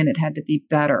plant, it had to be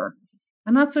better.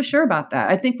 I'm not so sure about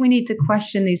that. I think we need to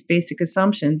question these basic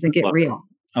assumptions and get real.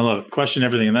 I love it. Question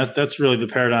everything. And that's really the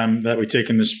paradigm that we take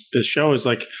in this show is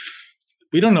like,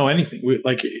 we don't know anything.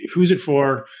 Who's it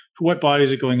for? What body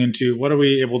is it going into? What are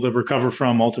we able to recover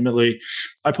from ultimately?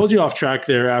 I pulled you off track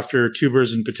there after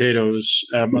tubers and potatoes.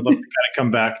 I'd love to kind of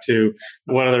come back to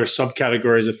what other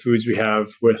subcategories of foods we have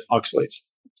with oxalates.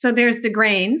 So there's the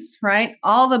grains, right?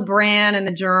 All the bran and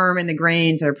the germ and the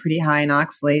grains are pretty high in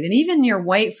oxalate. And even your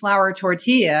white flour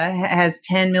tortilla has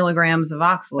 10 milligrams of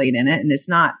oxalate in it. And it's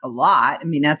not a lot. I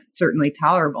mean, that's certainly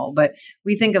tolerable. But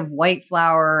we think of white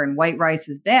flour and white rice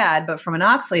as bad. But from an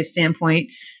oxalate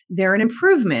standpoint, they're an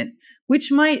improvement,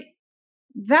 which might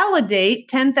validate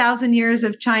 10,000 years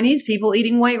of Chinese people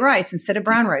eating white rice instead of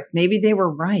brown rice. Maybe they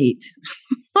were right.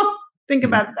 Think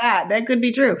about that. That could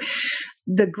be true.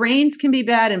 The grains can be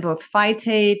bad in both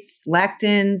phytates,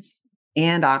 lectins,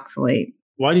 and oxalate.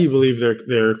 Why do you believe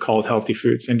they're called healthy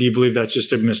foods? And do you believe that's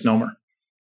just a misnomer?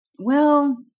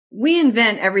 Well, we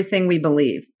invent everything we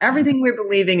believe. Everything we're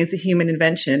believing is a human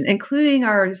invention, including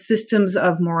our systems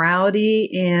of morality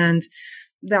and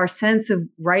our sense of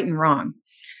right and wrong.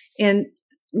 And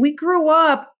we grew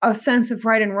up a sense of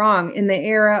right and wrong in the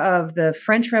era of the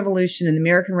French Revolution and the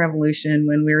American Revolution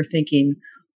when we were thinking,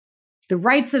 the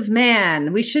rights of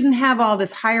man. We shouldn't have all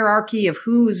this hierarchy of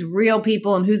who's real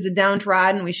people and who's the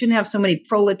downtrodden. We shouldn't have so many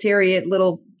proletariat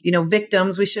little,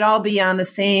 victims. We should all be on the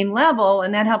same level.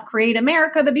 And that helped create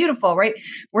America the Beautiful, right?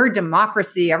 We're a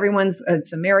democracy.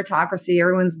 It's a meritocracy.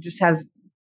 Everyone's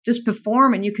just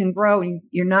perform and you can grow and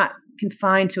you're not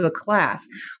confined to a class.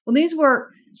 Well, these were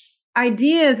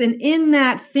ideas. And in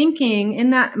that thinking,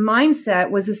 in that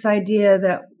mindset was this idea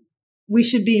that we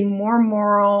should be more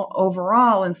moral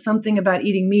overall, and something about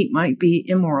eating meat might be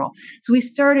immoral. So we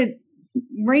started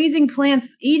raising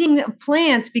plants. Eating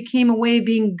plants became a way of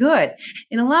being good.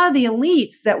 And a lot of the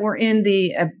elites that were in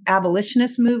the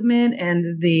abolitionist movement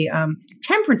and the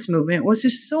temperance movement was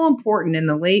just so important in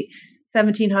the late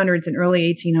 1700s and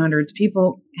early 1800s.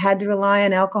 People had to rely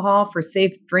on alcohol for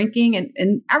safe drinking,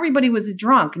 and everybody was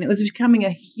drunk, and it was becoming a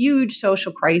huge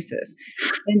social crisis.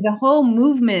 And the whole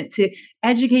movement to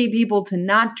educate people to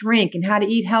not drink and how to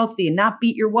eat healthy and not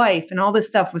beat your wife and all this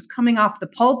stuff was coming off the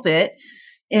pulpit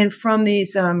and from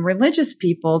these religious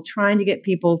people trying to get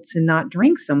people to not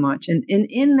drink so much. And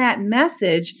in that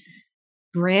message,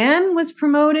 bran was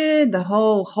promoted, the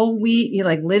whole wheat,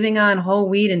 living on whole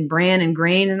wheat and bran and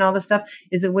grain and all this stuff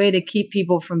is a way to keep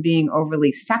people from being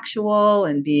overly sexual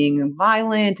and being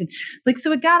violent. And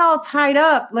so it got all tied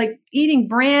up, eating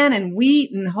bran and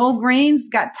wheat and whole grains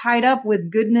got tied up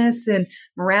with goodness and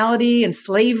morality and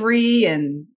slavery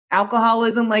and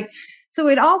alcoholism. So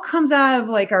it all comes out of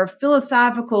our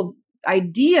philosophical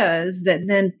ideas that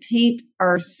then paint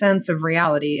our sense of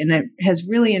reality. And it has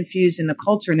really infused in the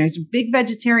culture. And there's a big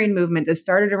vegetarian movement that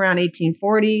started around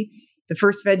 1840. The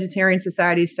first vegetarian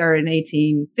society started in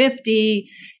 1850.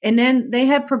 And then they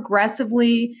have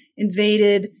progressively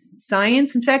invaded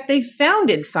science. In fact, they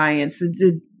founded science.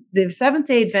 The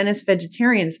Seventh-day Adventist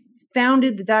vegetarians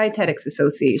founded the Dietetics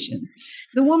Association.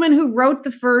 The woman who wrote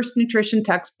the first nutrition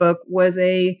textbook was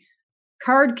a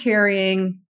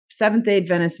card-carrying Seventh-day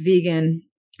Adventist vegan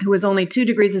who was only 2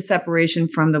 degrees of separation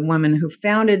from the woman who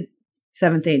founded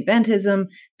Seventh-day Adventism.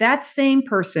 That same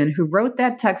person who wrote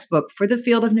that textbook for the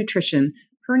field of nutrition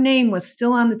Her name was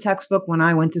still on the textbook when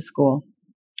I went to school.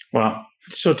 Wow.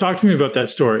 So talk to me about that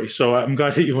story. So I'm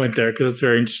glad that you went there because it's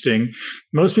very interesting.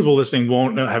 Most people listening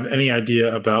won't have any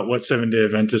idea about what Seventh-day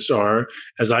Adventists are,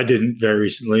 as I didn't very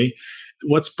recently.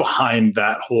 What's behind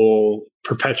that whole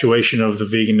perpetuation of the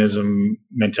veganism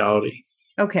mentality?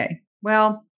 Okay.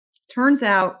 Well, turns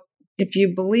out if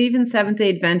you believe in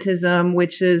Seventh-day Adventism,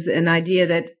 which is an idea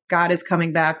that God is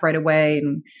coming back right away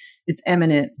and it's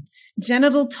imminent,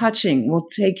 genital touching will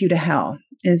take you to hell.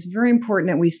 It's very important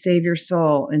that we save your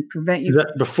soul and prevent you. Is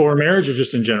that before marriage or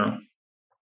just in general?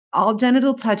 All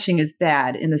genital touching is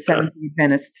bad in the Seventh-day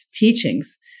Adventist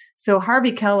teachings. So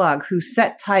Harvey Kellogg, who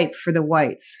set type for the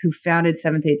whites, who founded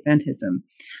Seventh-day Adventism,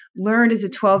 learned as a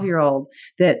 12-year-old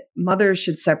that mothers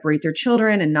should separate their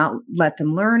children and not let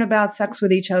them learn about sex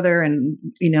with each other and,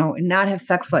 and not have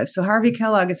sex lives. So Harvey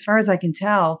Kellogg, as far as I can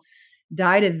tell,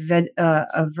 died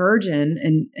a virgin,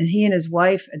 and he and his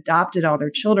wife adopted all their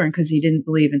children because he didn't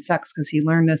believe in sex, because he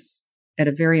learned this at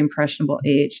a very impressionable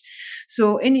age.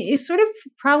 So, and it's sort of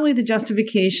probably the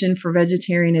justification for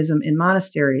vegetarianism in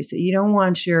monasteries, that you don't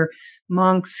want your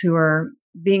monks who are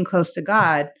being close to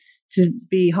God to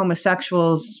be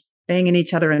homosexuals banging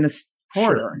each other in the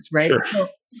corridors, right? Sure.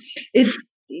 So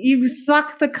you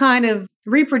suck the kind of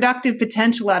reproductive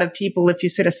potential out of people if you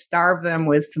sort of starve them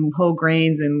with some whole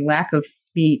grains and lack of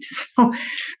meat.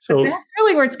 So that's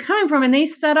really where it's coming from. And they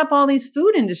set up all these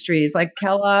food industries like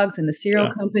Kellogg's and the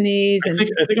cereal companies. I think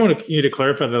I want you to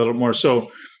clarify that a little more. So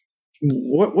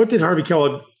what did Harvey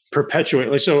Kellogg perpetuate?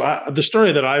 The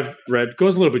story that I've read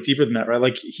goes a little bit deeper than that, right?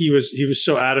 Like he was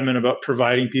so adamant about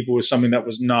providing people with something that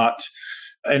was not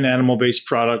an animal-based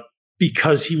product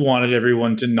because he wanted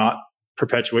everyone to not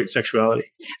perpetuate sexuality.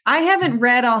 I haven't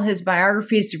read all his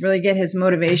biographies to really get his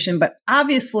motivation, but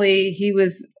obviously he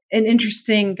was an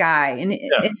interesting guy. And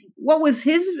what was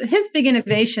his big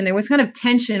innovation? There was kind of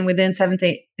tension within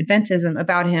Seventh-day Adventism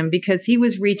about him because he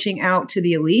was reaching out to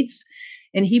the elites,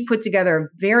 and he put together a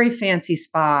very fancy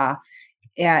spa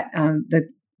at the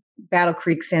Battle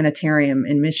Creek Sanitarium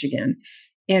in Michigan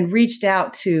and reached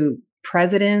out to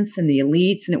presidents and the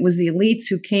elites. And it was the elites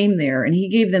who came there, and he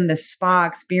gave them the spa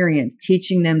experience,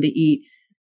 teaching them to eat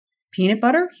peanut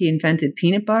butter. He invented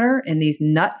peanut butter and these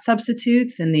nut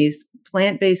substitutes and these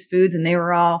plant-based foods. And they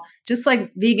were all just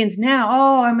like vegans now.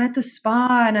 Oh, I'm at the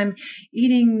spa and I'm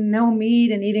eating no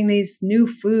meat and eating these new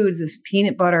foods, this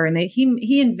peanut butter. And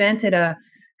he invented a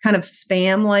kind of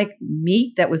spam-like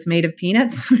meat that was made of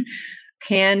peanuts,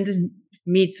 canned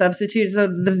meat substitutes. So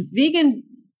the vegan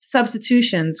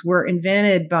substitutions were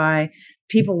invented by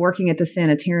people working at the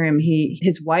sanitarium.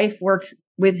 His wife worked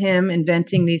with him,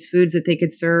 inventing these foods that they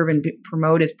could serve and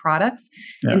promote as products.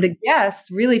 Yeah. And the guests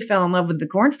really fell in love with the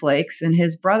cornflakes, and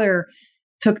his brother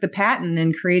took the patent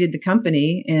and created the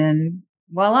company, and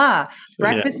voila,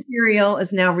 breakfast cereal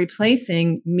is now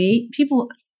replacing meat. People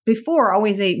before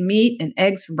always ate meat and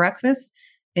eggs for breakfast,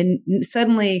 and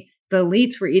suddenly the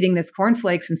elites were eating this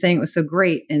cornflakes and saying it was so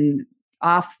great, and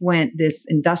off went this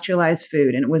industrialized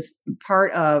food. And it was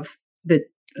part of the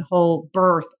whole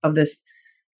birth of this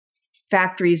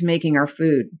factories making our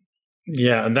food.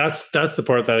 Yeah, and that's the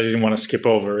part that I didn't want to skip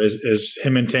over is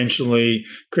him intentionally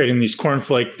creating these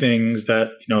cornflake things that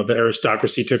the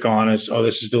aristocracy took on as, oh,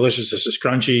 this is delicious, this is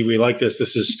crunchy, we like this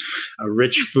is a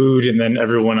rich food, and then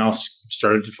everyone else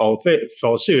started to follow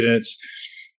suit. And it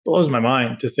blows my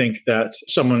mind to think that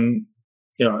someone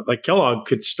like Kellogg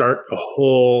could start a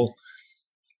whole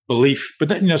belief. But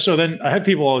then, so then I have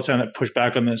people all the time that push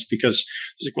back on this because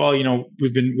it's like, well,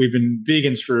 we've been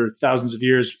vegans for thousands of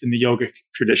years in the yogic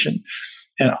tradition.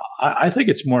 And I think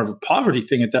it's more of a poverty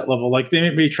thing at that level. Like they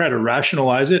maybe try to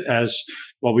rationalize it as,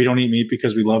 well, we don't eat meat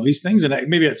because we love these things. And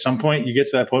maybe at some point you get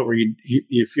to that point where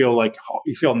you feel like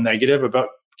you feel negative about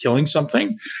killing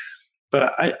something.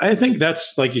 But I think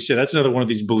that's, like you said, that's another one of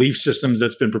these belief systems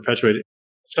that's been perpetuated.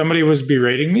 Somebody was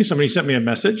berating me. Somebody sent me a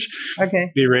message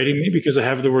berating me because I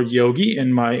have the word yogi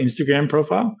in my Instagram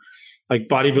profile, like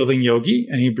bodybuilding yogi.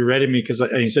 And he berated me because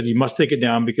he said, you must take it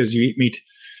down because you eat meat.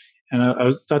 And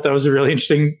I thought that was a really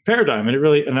interesting paradigm.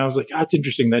 And I was like, it's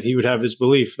interesting that he would have this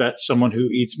belief that someone who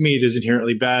eats meat is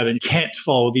inherently bad and can't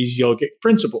follow these yogic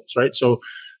principles, right? So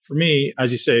for me,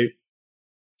 as you say,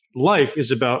 life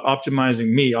is about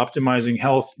optimizing me, optimizing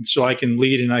health, so I can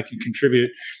lead and I can contribute.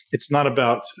 It's not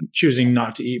about choosing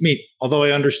not to eat meat, although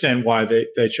I understand why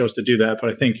they chose to do that. But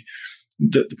I think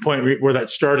the point where that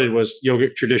started was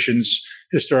yogic traditions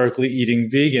historically eating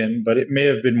vegan, but it may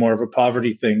have been more of a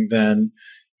poverty thing than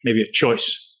maybe a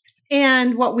choice.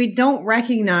 And what we don't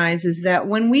recognize is that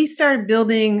when we started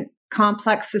building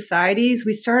complex societies,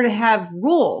 we started to have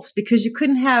rules because you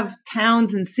couldn't have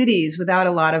towns and cities without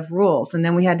a lot of rules. And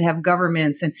then we had to have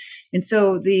governments. And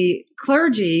so the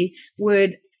clergy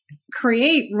would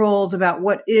create rules about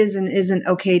what is and isn't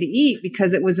okay to eat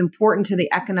because it was important to the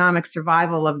economic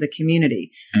survival of the community.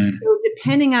 So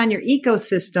depending on your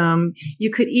ecosystem,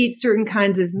 you could eat certain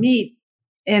kinds of meat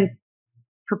and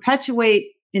perpetuate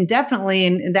indefinitely,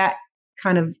 and that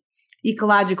kind of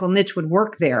ecological niche would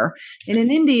work there. And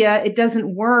in India, it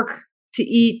doesn't work to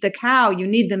eat the cow. You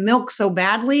need the milk so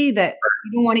badly that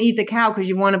you don't want to eat the cow because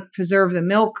you want to preserve the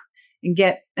milk and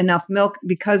get enough milk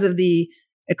because of the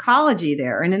ecology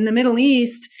there. And in the Middle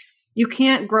East, you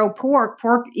can't grow pork.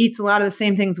 Pork eats a lot of the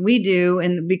same things we do.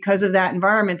 And because of that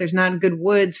environment, there's not good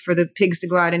woods for the pigs to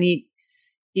go out and eat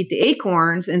the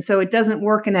acorns. And so it doesn't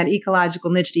work in that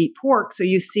ecological niche to eat pork. So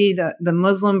you see the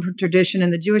Muslim tradition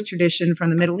and the Jewish tradition from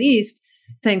the Middle East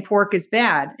saying pork is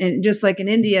bad. And just like in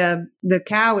India, the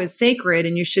cow is sacred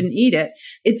and you shouldn't eat it.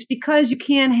 It's because you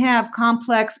can't have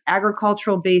complex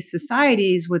agricultural based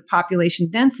societies with population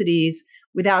densities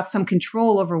without some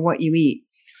control over what you eat.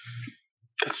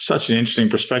 That's such an interesting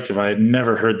perspective. I had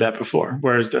never heard that before.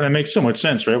 Whereas that makes so much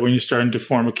sense, right? When you're starting to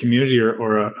form a community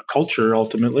or a culture,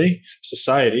 ultimately,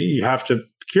 society, you have to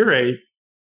curate.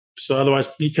 So otherwise,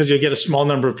 because you get a small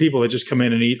number of people that just come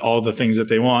in and eat all the things that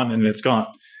they want and it's gone.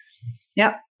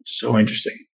 Yep. So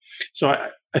interesting. So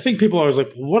I think people are always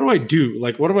like, well, what do I do?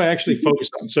 Like, what do I actually focus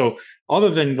on? So other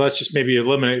than let's just maybe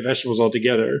eliminate vegetables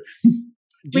altogether.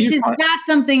 Which is not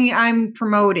something I'm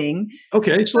promoting.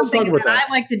 Okay, so let's talk about that.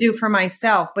 I like to do for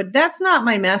myself, but that's not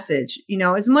my message. You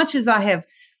know, as much as I have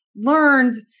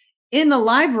learned in the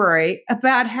library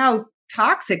about how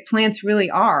toxic plants really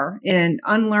are and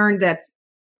unlearned that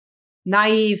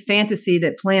naive fantasy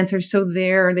that plants are so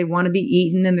there, they want to be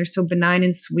eaten and they're so benign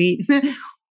and sweet.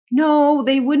 No,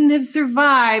 they wouldn't have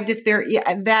survived if they're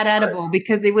that edible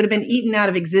because they would have been eaten out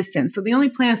of existence. So the only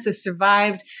plants that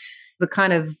survived the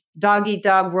kind of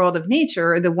dog-eat-dog world of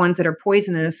nature are the ones that are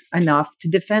poisonous enough to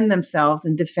defend themselves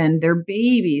and defend their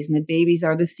babies. And the babies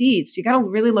are the seeds. You got to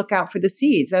really look out for the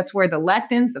seeds. That's where the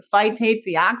lectins, the phytates,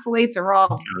 the oxalates are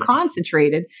all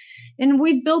concentrated. And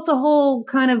we've built a whole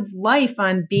kind of life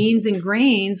on beans and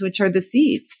grains, which are the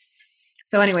seeds.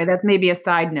 So anyway, that's maybe a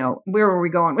side note. Where were we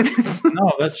going with this?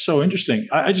 No, that's so interesting.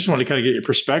 I just want to kind of get your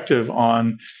perspective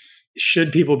on,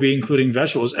 should people be including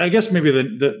vegetables? I guess maybe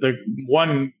the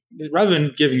one, rather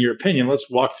than giving your opinion, let's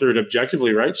walk through it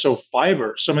objectively, right? So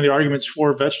fiber, some of the arguments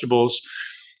for vegetables,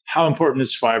 how important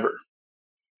is fiber?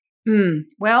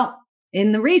 Well,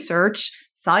 in the research,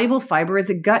 soluble fiber is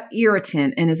a gut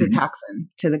irritant and is a toxin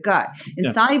to the gut.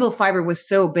 And soluble fiber was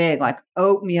so big, like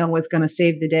oatmeal was going to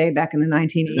save the day back in the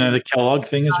 1980s. The Kellogg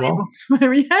thing as well?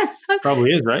 Yes.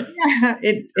 Probably is, right? Yeah,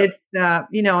 it's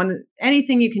and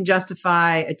anything you can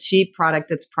justify a cheap product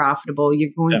that's profitable,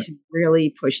 you're going to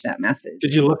really push that message.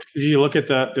 Did you look at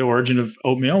the origin of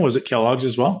oatmeal? Was it Kellogg's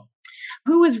as well?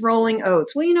 Who was rolling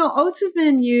oats? Well, oats have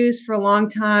been used for a long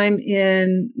time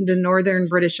in the northern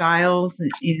British Isles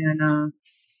and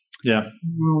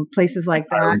places like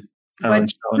that.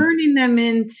 But turning them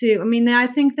into, I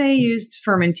think they used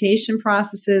fermentation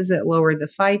processes that lowered the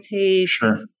phytates.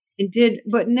 Sure.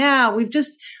 But now we've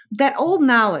just, that old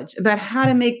knowledge about how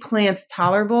to make plants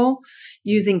tolerable,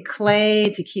 using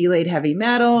clay to chelate heavy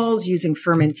metals, using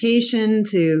fermentation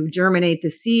to germinate the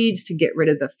seeds to get rid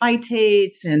of the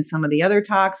phytates and some of the other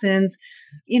toxins.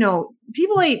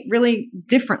 People ate really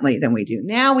differently than we do.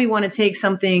 Now we want to take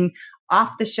something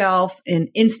off the shelf and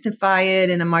instify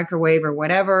it in a microwave or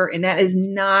whatever. And that is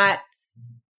not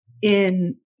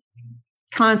in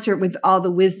concert with all the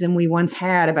wisdom we once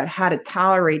had about how to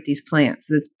tolerate these plants.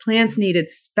 The plants needed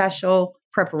special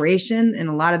preparation, and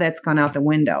a lot of that's gone out the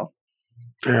window.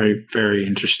 Very, very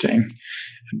interesting.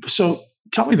 So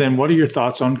tell me then, what are your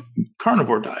thoughts on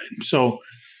carnivore diet? So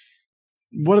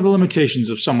what are the limitations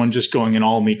of someone just going an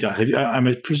all meat diet?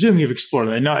 I'm presuming you've explored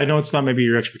it. I know it's not maybe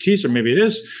your expertise, or maybe it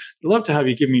is. I'd love to have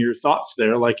you give me your thoughts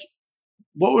there. Like,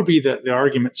 what would be the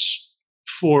arguments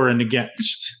for and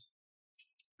against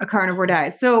a carnivore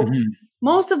diet? So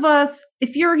most of us,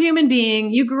 if you're a human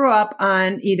being, you grew up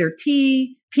on either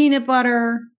tea, peanut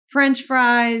butter, French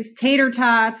fries, tater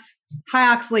tots,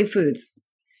 high oxalate foods.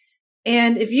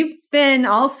 And if you've been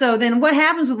also, then what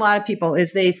happens with a lot of people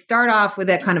is they start off with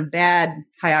that kind of bad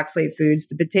high oxalate foods,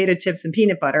 the potato chips and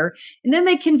peanut butter, and then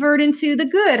they convert into the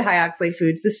good high oxalate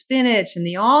foods, the spinach and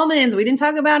the almonds. We didn't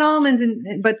talk about almonds,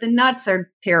 but the nuts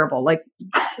are terrible. Like,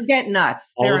 forget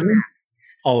nuts. They're a mess.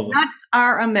 All of them. Nuts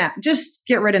are a mess. Just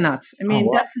get rid of nuts.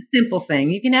 That's the simple thing.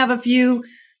 You can have a few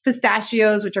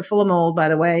pistachios, which are full of mold, by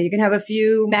the way. You can have a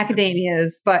few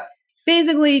macadamias, but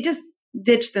basically just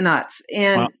ditch the nuts.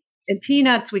 And Wow. in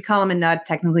peanuts, we call them a nut.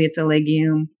 Technically, it's a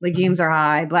legume. Legumes are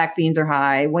high. Black beans are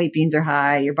high. White beans are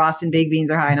high. Your Boston baked beans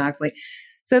are high in oxalate.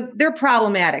 So they're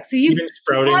problematic. So you Even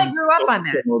sprouting, probably grew up on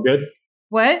that. no good.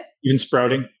 What? Even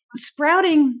sprouting.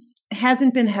 Sprouting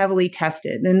hasn't been heavily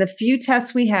tested. And the few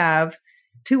tests we have,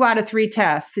 2 out of 3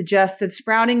 tests, suggest that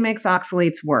sprouting makes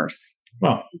oxalates worse.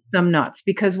 Wow. Some nuts,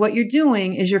 because what you're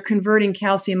doing is you're converting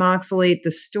calcium oxalate,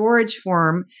 the storage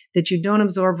form that you don't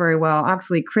absorb very well,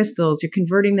 oxalate crystals, you're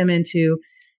converting them into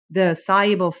the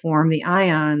soluble form, the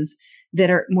ions that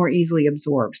are more easily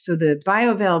absorbed. So the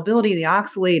bioavailability of the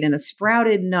oxalate in a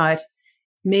sprouted nut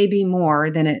may be more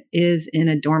than it is in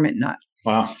a dormant nut.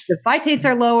 Wow. The phytates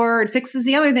are lower. It fixes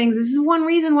the other things. This is one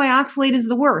reason why oxalate is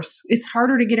the worst. It's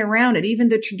harder to get around it. Even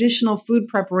the traditional food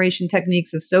preparation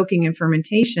techniques of soaking and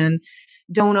fermentation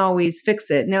don't always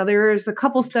fix it. Now, there's a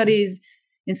couple studies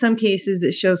in some cases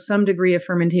that show some degree of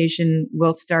fermentation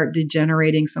will start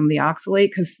degenerating some of the oxalate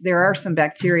because there are some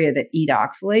bacteria that eat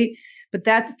oxalate. But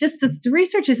that's just, the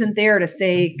research isn't there to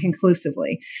say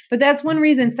conclusively. But that's one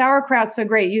reason sauerkraut's so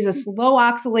great. Use a low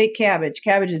oxalate cabbage.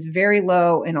 Cabbage is very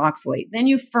low in oxalate. Then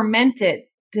you ferment it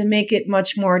to make it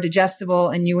much more digestible,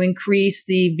 and you increase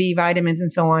the B vitamins and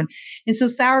so on. And so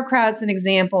sauerkraut's an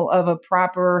example of a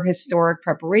proper historic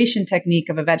preparation technique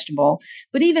of a vegetable.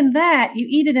 But even that, you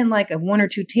eat it in like 1 or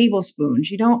 2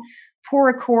 tablespoons. You don't pour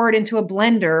a quart into a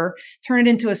blender, turn it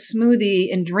into a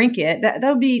smoothie and drink it. That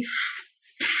would be...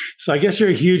 So I guess you're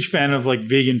a huge fan of like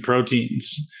vegan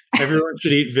proteins. Everyone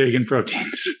should eat vegan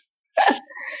proteins.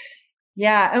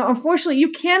 Yeah. Unfortunately,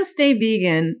 you can stay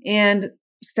vegan and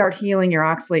start healing your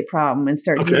oxalate problem and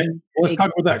start healing. Well, let's talk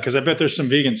about that because I bet there's some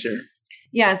vegans here.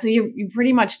 Yeah. So you're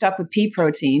pretty much stuck with pea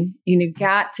protein. You've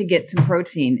got to get some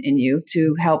protein in you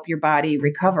to help your body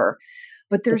recover.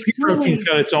 But there's pea protein's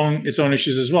got its own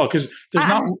issues as well because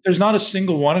there's not a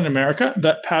single one in America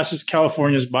that passes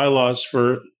California's bylaws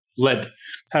for lead,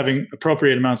 having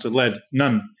appropriate amounts of lead.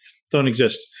 None don't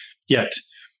exist yet,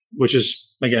 which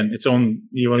is, again, its own,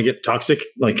 you want to get toxic,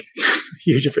 like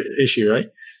huge issue, right?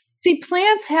 See,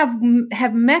 plants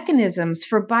have mechanisms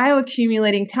for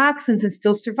bioaccumulating toxins and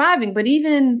still surviving, but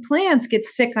even plants get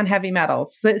sick on heavy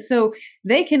metals. So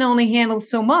they can only handle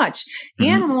so much. Mm-hmm.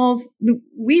 Animals,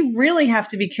 we really have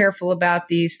to be careful about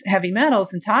these heavy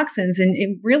metals and toxins.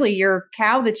 And really, your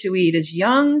cow that you eat is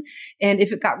young. And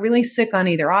if it got really sick on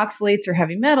either oxalates or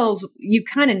heavy metals, you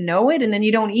kind of know it and then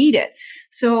you don't eat it.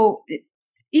 So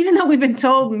even though we've been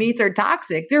told meats are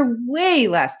toxic, they're way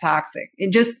less toxic.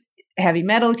 It just heavy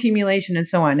metal accumulation and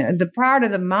so on. The part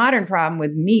of the modern problem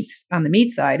with meats on the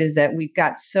meat side is that we've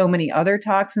got so many other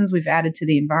toxins we've added to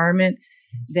the environment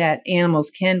that animals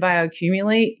can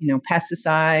bioaccumulate,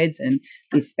 pesticides and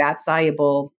these fat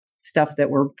soluble stuff that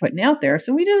we're putting out there.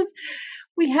 So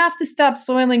we have to stop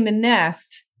soiling the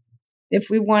nest if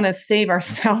we want to save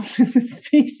ourselves as a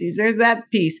species. There's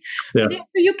that piece. Yeah. So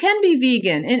you can be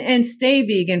vegan and stay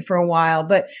vegan for a while,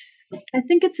 but I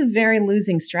think it's a very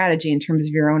losing strategy in terms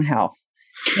of your own health.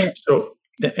 So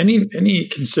any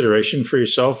consideration for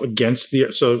yourself against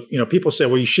people say,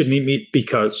 well, you shouldn't eat meat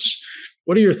because.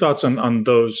 What are your thoughts on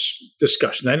those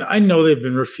discussions? And I know they've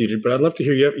been refuted, but I'd love to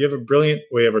hear you have a brilliant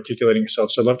way of articulating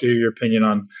yourself. So I'd love to hear your opinion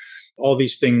on all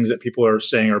these things that people are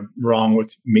saying are wrong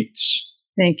with meats.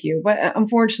 Thank you. But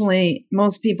unfortunately,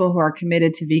 most people who are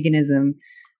committed to veganism,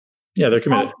 yeah, they're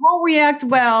committed. Won't react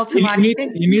well to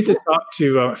you need to talk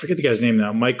to, I forget the guy's name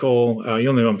now, Michael,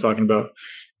 you'll know who I'm talking about,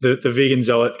 the vegan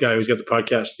zealot guy who's got the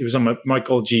podcast. He was on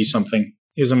Michael G something.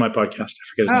 He was on my podcast. I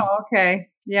forget his name. Oh, okay.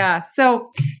 Yeah. So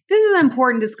this is an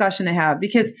important discussion to have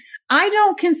because I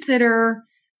don't consider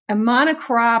a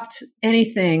monocropped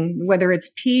anything, whether it's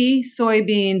pea,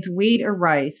 soybeans, wheat, or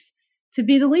rice, to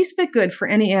be the least bit good for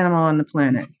any animal on the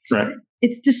planet. Right.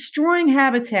 It's destroying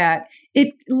habitat.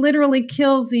 It literally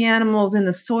kills the animals in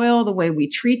the soil, the way we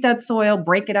treat that soil,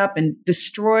 break it up and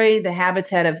destroy the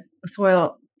habitat of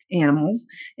soil animals.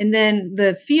 And then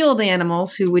the field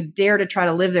animals who would dare to try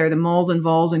to live there, the moles and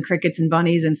voles and crickets and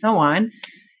bunnies and so on,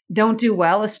 don't do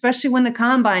well, especially when the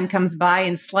combine comes by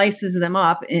and slices them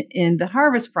up in the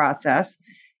harvest process.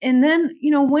 And then,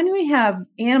 when we have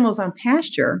animals on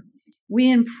pasture, we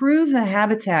improve the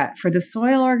habitat for the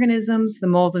soil organisms, the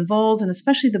moles and voles, and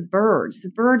especially the birds. The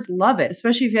birds love it,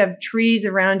 especially if you have trees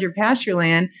around your pasture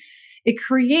land. It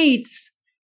creates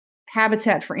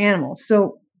habitat for animals.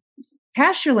 So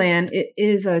pasture land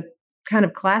is a kind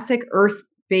of classic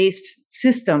earth-based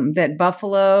system that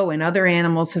buffalo and other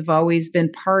animals have always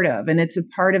been part of. And it's a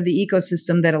part of the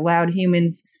ecosystem that allowed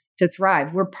humans to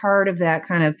thrive. We're part of that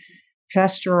kind of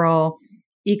pastoral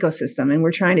ecosystem, and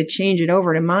we're trying to change it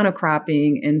over to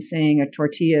monocropping and saying a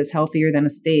tortilla is healthier than a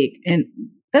steak. And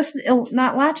that's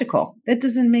not logical. That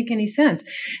doesn't make any sense.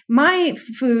 My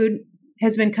food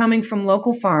has been coming from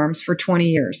local farms for 20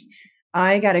 years.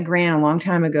 I got a grant a long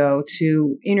time ago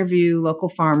to interview local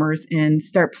farmers and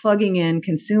start plugging in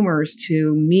consumers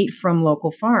to meat from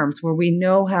local farms where we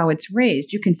know how it's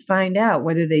raised. You can find out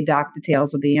whether they docked the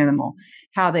tails of the animal,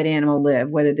 how that animal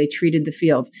lived, whether they treated the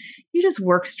fields. You just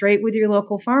work straight with your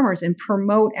local farmers and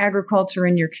promote agriculture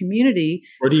in your community.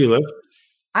 Where do you live?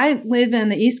 I live in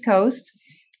the East Coast.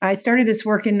 I started this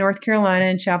work in North Carolina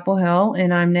in Chapel Hill,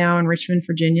 and I'm now in Richmond,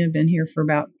 Virginia. I've been here for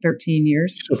about 13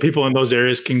 years. So people in those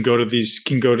areas can go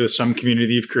to some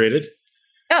community you've created?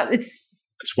 Oh, it's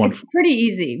wonderful. It's pretty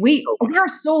easy. We are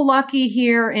so lucky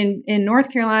here in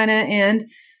North Carolina and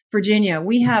Virginia.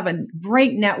 We have a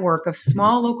great network of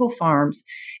small local farms,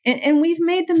 and we've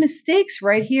made the mistakes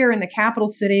right here in the capital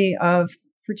city of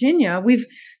Virginia. We've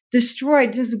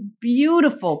destroyed just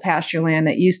beautiful pasture land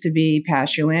that used to be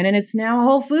pasture land, and it's now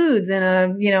Whole Foods and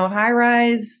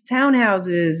high-rise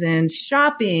townhouses and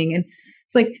shopping. And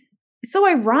it's like so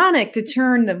ironic to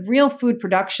turn the real food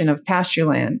production of pasture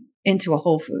land into a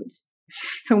Whole Foods,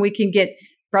 so we can get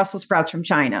Brussels sprouts from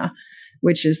China,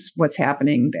 which is what's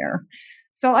happening there.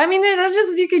 So I mean,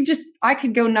 I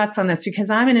could go nuts on this because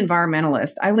I'm an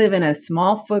environmentalist. I live in a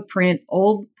small footprint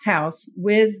old house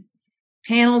with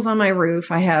panels on my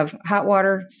roof. I have hot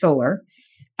water, solar.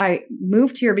 I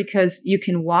moved here because you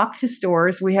can walk to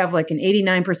stores. We have like an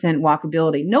 89%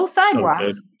 walkability, no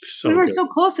sidewalks. We were so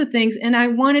close to things, and I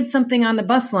wanted something on the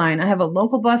bus line. I have a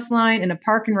local bus line and a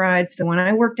park and ride. So when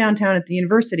I worked downtown at the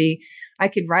university, I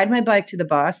could ride my bike to the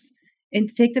bus and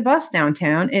take the bus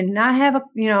downtown and not have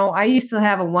I used to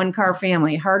have a 1-car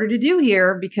family. Harder to do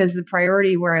here because the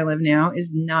priority where I live now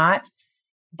is not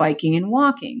biking and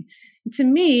walking. To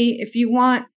me, if you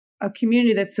want a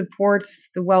community that supports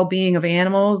the well-being of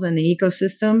animals and the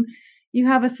ecosystem, you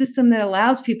have a system that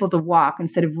allows people to walk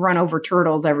instead of run over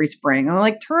turtles every spring. I'm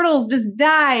like, turtles just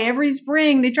die every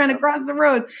spring. They're trying to cross the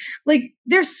road. Like,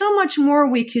 there's so much more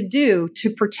we could do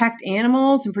to protect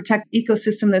animals and protect the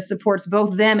ecosystem that supports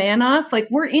both them and us. Like,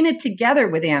 we're in it together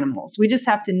with animals. We just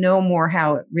have to know more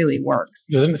how it really works.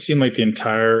 Doesn't it seem like the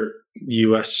entire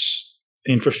U.S.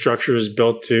 infrastructure is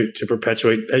built to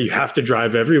perpetuate? You have to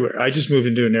drive everywhere. I just moved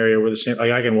into an area where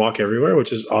I can walk everywhere,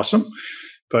 which is awesome.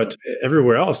 But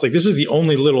everywhere else, like, this is the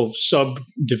only little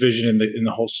subdivision in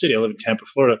the whole city. I live in Tampa,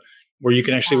 Florida, where you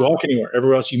can actually walk anywhere.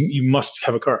 Everywhere else, you must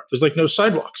have a car. There's like no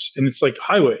sidewalks, and it's like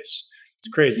highways. It's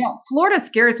crazy. Yeah, Florida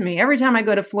scares me. Every time I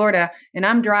go to Florida and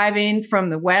I'm driving from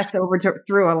the west over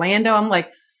through Orlando, I'm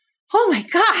like, oh my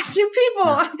gosh, you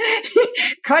people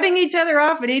cutting each other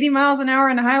off at 80 miles an hour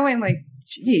on the highway. I'm like,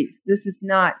 geez, this is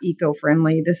not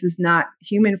eco-friendly. This is not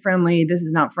human-friendly. This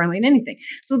is not friendly in anything.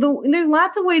 So there's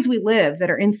lots of ways we live that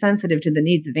are insensitive to the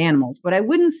needs of animals. But I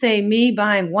wouldn't say me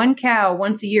buying 1 cow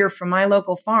once a year from my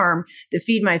local farm to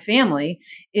feed my family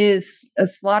is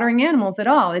slaughtering animals at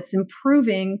all. It's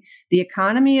improving the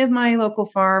economy of my local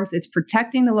farms. It's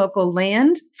protecting the local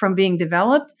land from being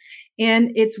developed.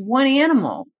 And it's one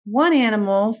animal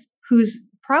whose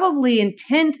probably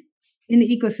intent in the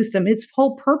ecosystem, its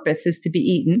whole purpose is to be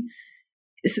eaten,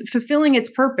 is fulfilling its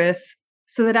purpose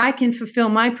so that I can fulfill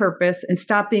my purpose and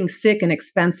stop being sick and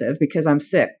expensive because I'm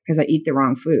sick because I eat the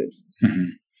wrong foods. Mm-hmm.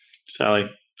 Sally,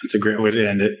 that's a great way to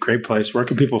end it. Great place. Where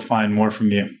can people find more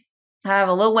from you? I have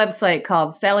a little website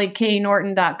called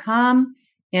sallyknorton.com,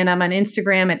 and I'm on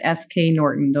Instagram at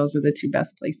sknorton. Those are the 2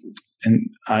 best places. And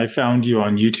I found you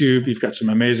on YouTube. You've got some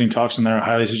amazing talks on there. I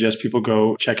highly suggest people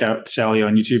go check out Sally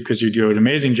on YouTube because you do an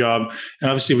amazing job. And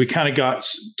obviously, we kind of got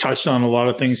touched on a lot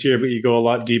of things here, but you go a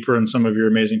lot deeper in some of your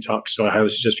amazing talks. So I highly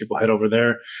suggest people head over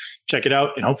there, check it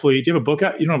out. And hopefully, do you have a book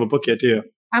out? You don't have a book yet, do you?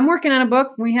 I'm working on a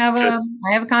book. I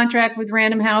have a contract with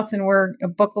Random House, and a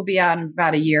book will be out in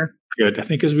about a year. Good. I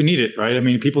think because we need it, right? I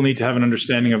mean, people need to have an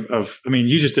understanding of,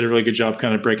 you just did a really good job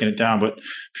kind of breaking it down, but I'm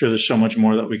sure there's so much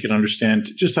more that we can understand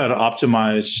just how to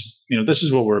optimize. This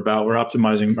is what we're about. We're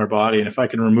optimizing our body. And if I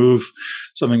can remove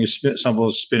something as simple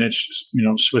as spinach,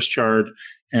 Swiss chard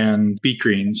and beet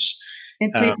greens.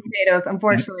 And sweet potatoes.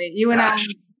 Unfortunately, you and I,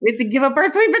 we have to give up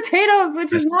our sweet potatoes,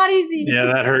 which is not easy. Yeah,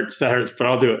 that hurts, but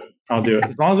I'll do it.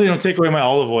 As long as they don't take away my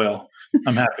olive oil,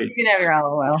 I'm happy. You can have your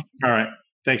olive oil. All right.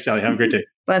 Thanks, Sally. Have a great day.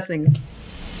 Blessings.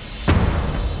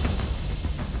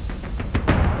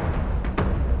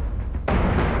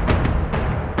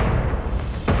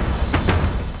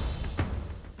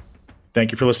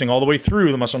 Thank you for listening all the way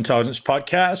through the Muscle Intelligence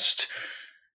Podcast.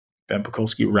 Ben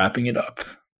Pakulski wrapping it up.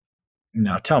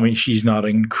 Now, tell me she's not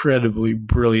an incredibly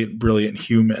brilliant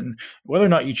human. Whether or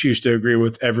not you choose to agree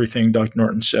with everything Dr.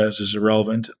 Norton says is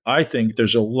irrelevant. I think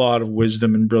there's a lot of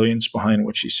wisdom and brilliance behind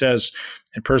what she says.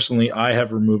 And personally, I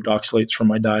have removed oxalates from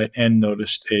my diet and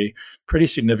noticed a pretty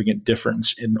significant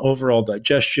difference in overall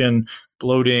digestion,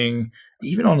 bloating,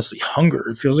 even honestly hunger.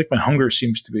 It feels like my hunger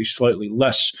seems to be slightly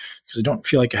less because I don't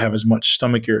feel like I have as much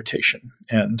stomach irritation.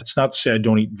 And it's not to say I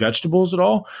don't eat vegetables at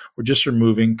all. We're just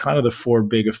removing kind of the 4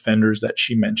 big offenders that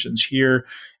she mentions here.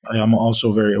 I'm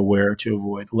also very aware to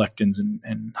avoid lectins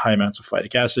and high amounts of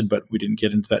phytic acid, but we didn't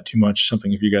get into that too much.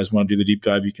 Something if you guys want to do the deep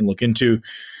dive, you can look into.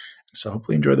 So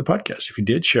hopefully you enjoyed the podcast. If you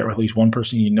did, share it with at least one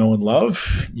person you know and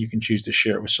love. You can choose to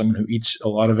share it with someone who eats a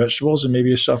lot of vegetables and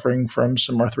maybe is suffering from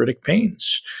some arthritic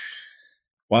pains.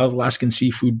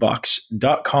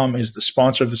 WildAlaskanSeafoodBox.com is the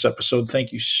sponsor of this episode.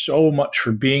 Thank you so much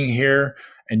for being here.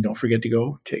 And don't forget to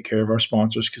go take care of our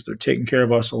sponsors because they're taking care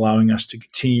of us, allowing us to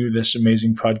continue this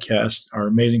amazing podcast. Our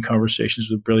amazing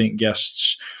conversations with brilliant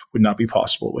guests would not be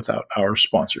possible without our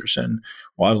sponsors. And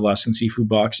Wild Alaskan Seafood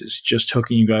Box is just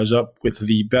hooking you guys up with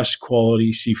the best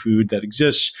quality seafood that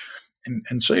exists.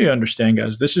 And so you understand,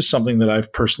 guys, this is something that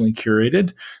I've personally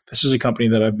curated. This is a company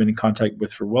that I've been in contact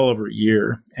with for well over a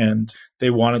year, and they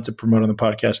wanted to promote on the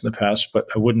podcast in the past, but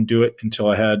I wouldn't do it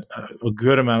until I had a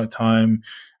good amount of time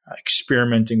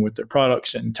experimenting with their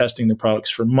products and testing the products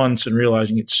for months and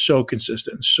realizing it's so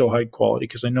consistent and so high quality.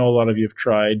 Because I know a lot of you have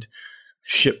tried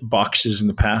ship boxes in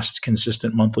the past,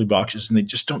 consistent monthly boxes, and they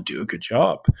just don't do a good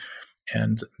job.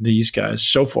 And these guys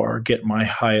so far get my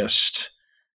highest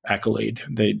accolade.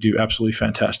 They do absolutely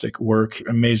fantastic work,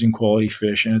 amazing quality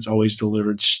fish, and it's always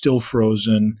delivered still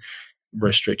frozen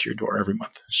right straight to your door every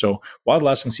month. So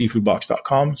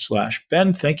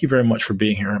WildAlaskanSeafoodBox.com/Ben. Thank you very much for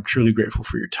being here. I'm truly grateful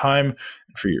for your time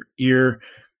and for your ear.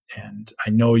 And I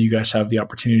know you guys have the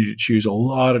opportunity to choose a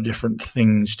lot of different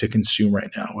things to consume right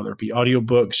now, whether it be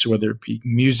audiobooks, whether it be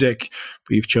music,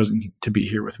 but you've chosen to be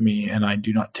here with me, and I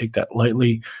do not take that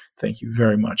lightly. Thank you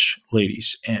very much,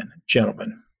 ladies and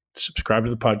gentlemen. Subscribe to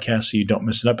the podcast so you don't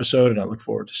miss an episode, and I look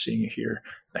forward to seeing you here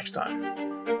next time.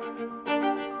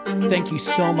 Thank you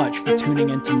so much for tuning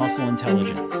into Muscle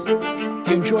Intelligence. If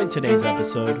you enjoyed today's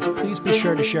episode, please be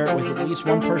sure to share it with at least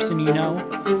one person you know.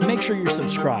 Make sure you're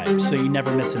subscribed so you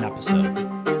never miss an episode.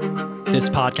 This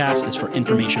podcast is for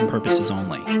information purposes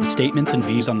only. The statements and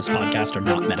views on this podcast are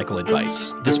not medical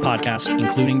advice. This podcast,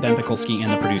 including Ben Pekulski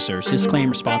and the producers, disclaim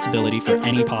responsibility for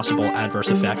any possible adverse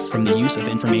effects from the use of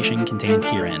information contained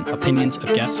herein. Opinions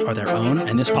of guests are their own,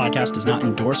 and this podcast does not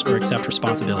endorse or accept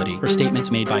responsibility for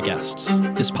statements made by guests.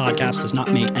 This podcast does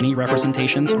not make any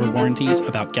representations or warranties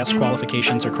about guest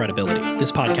qualifications or credibility.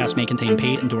 This podcast may contain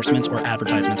paid endorsements or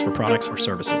advertisements for products or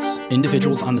services.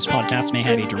 Individuals on this podcast may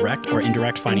have a direct or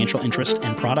indirect financial interest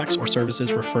in products or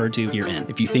services referred to herein.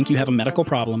 If you think you have a medical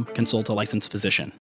problem, consult a licensed physician.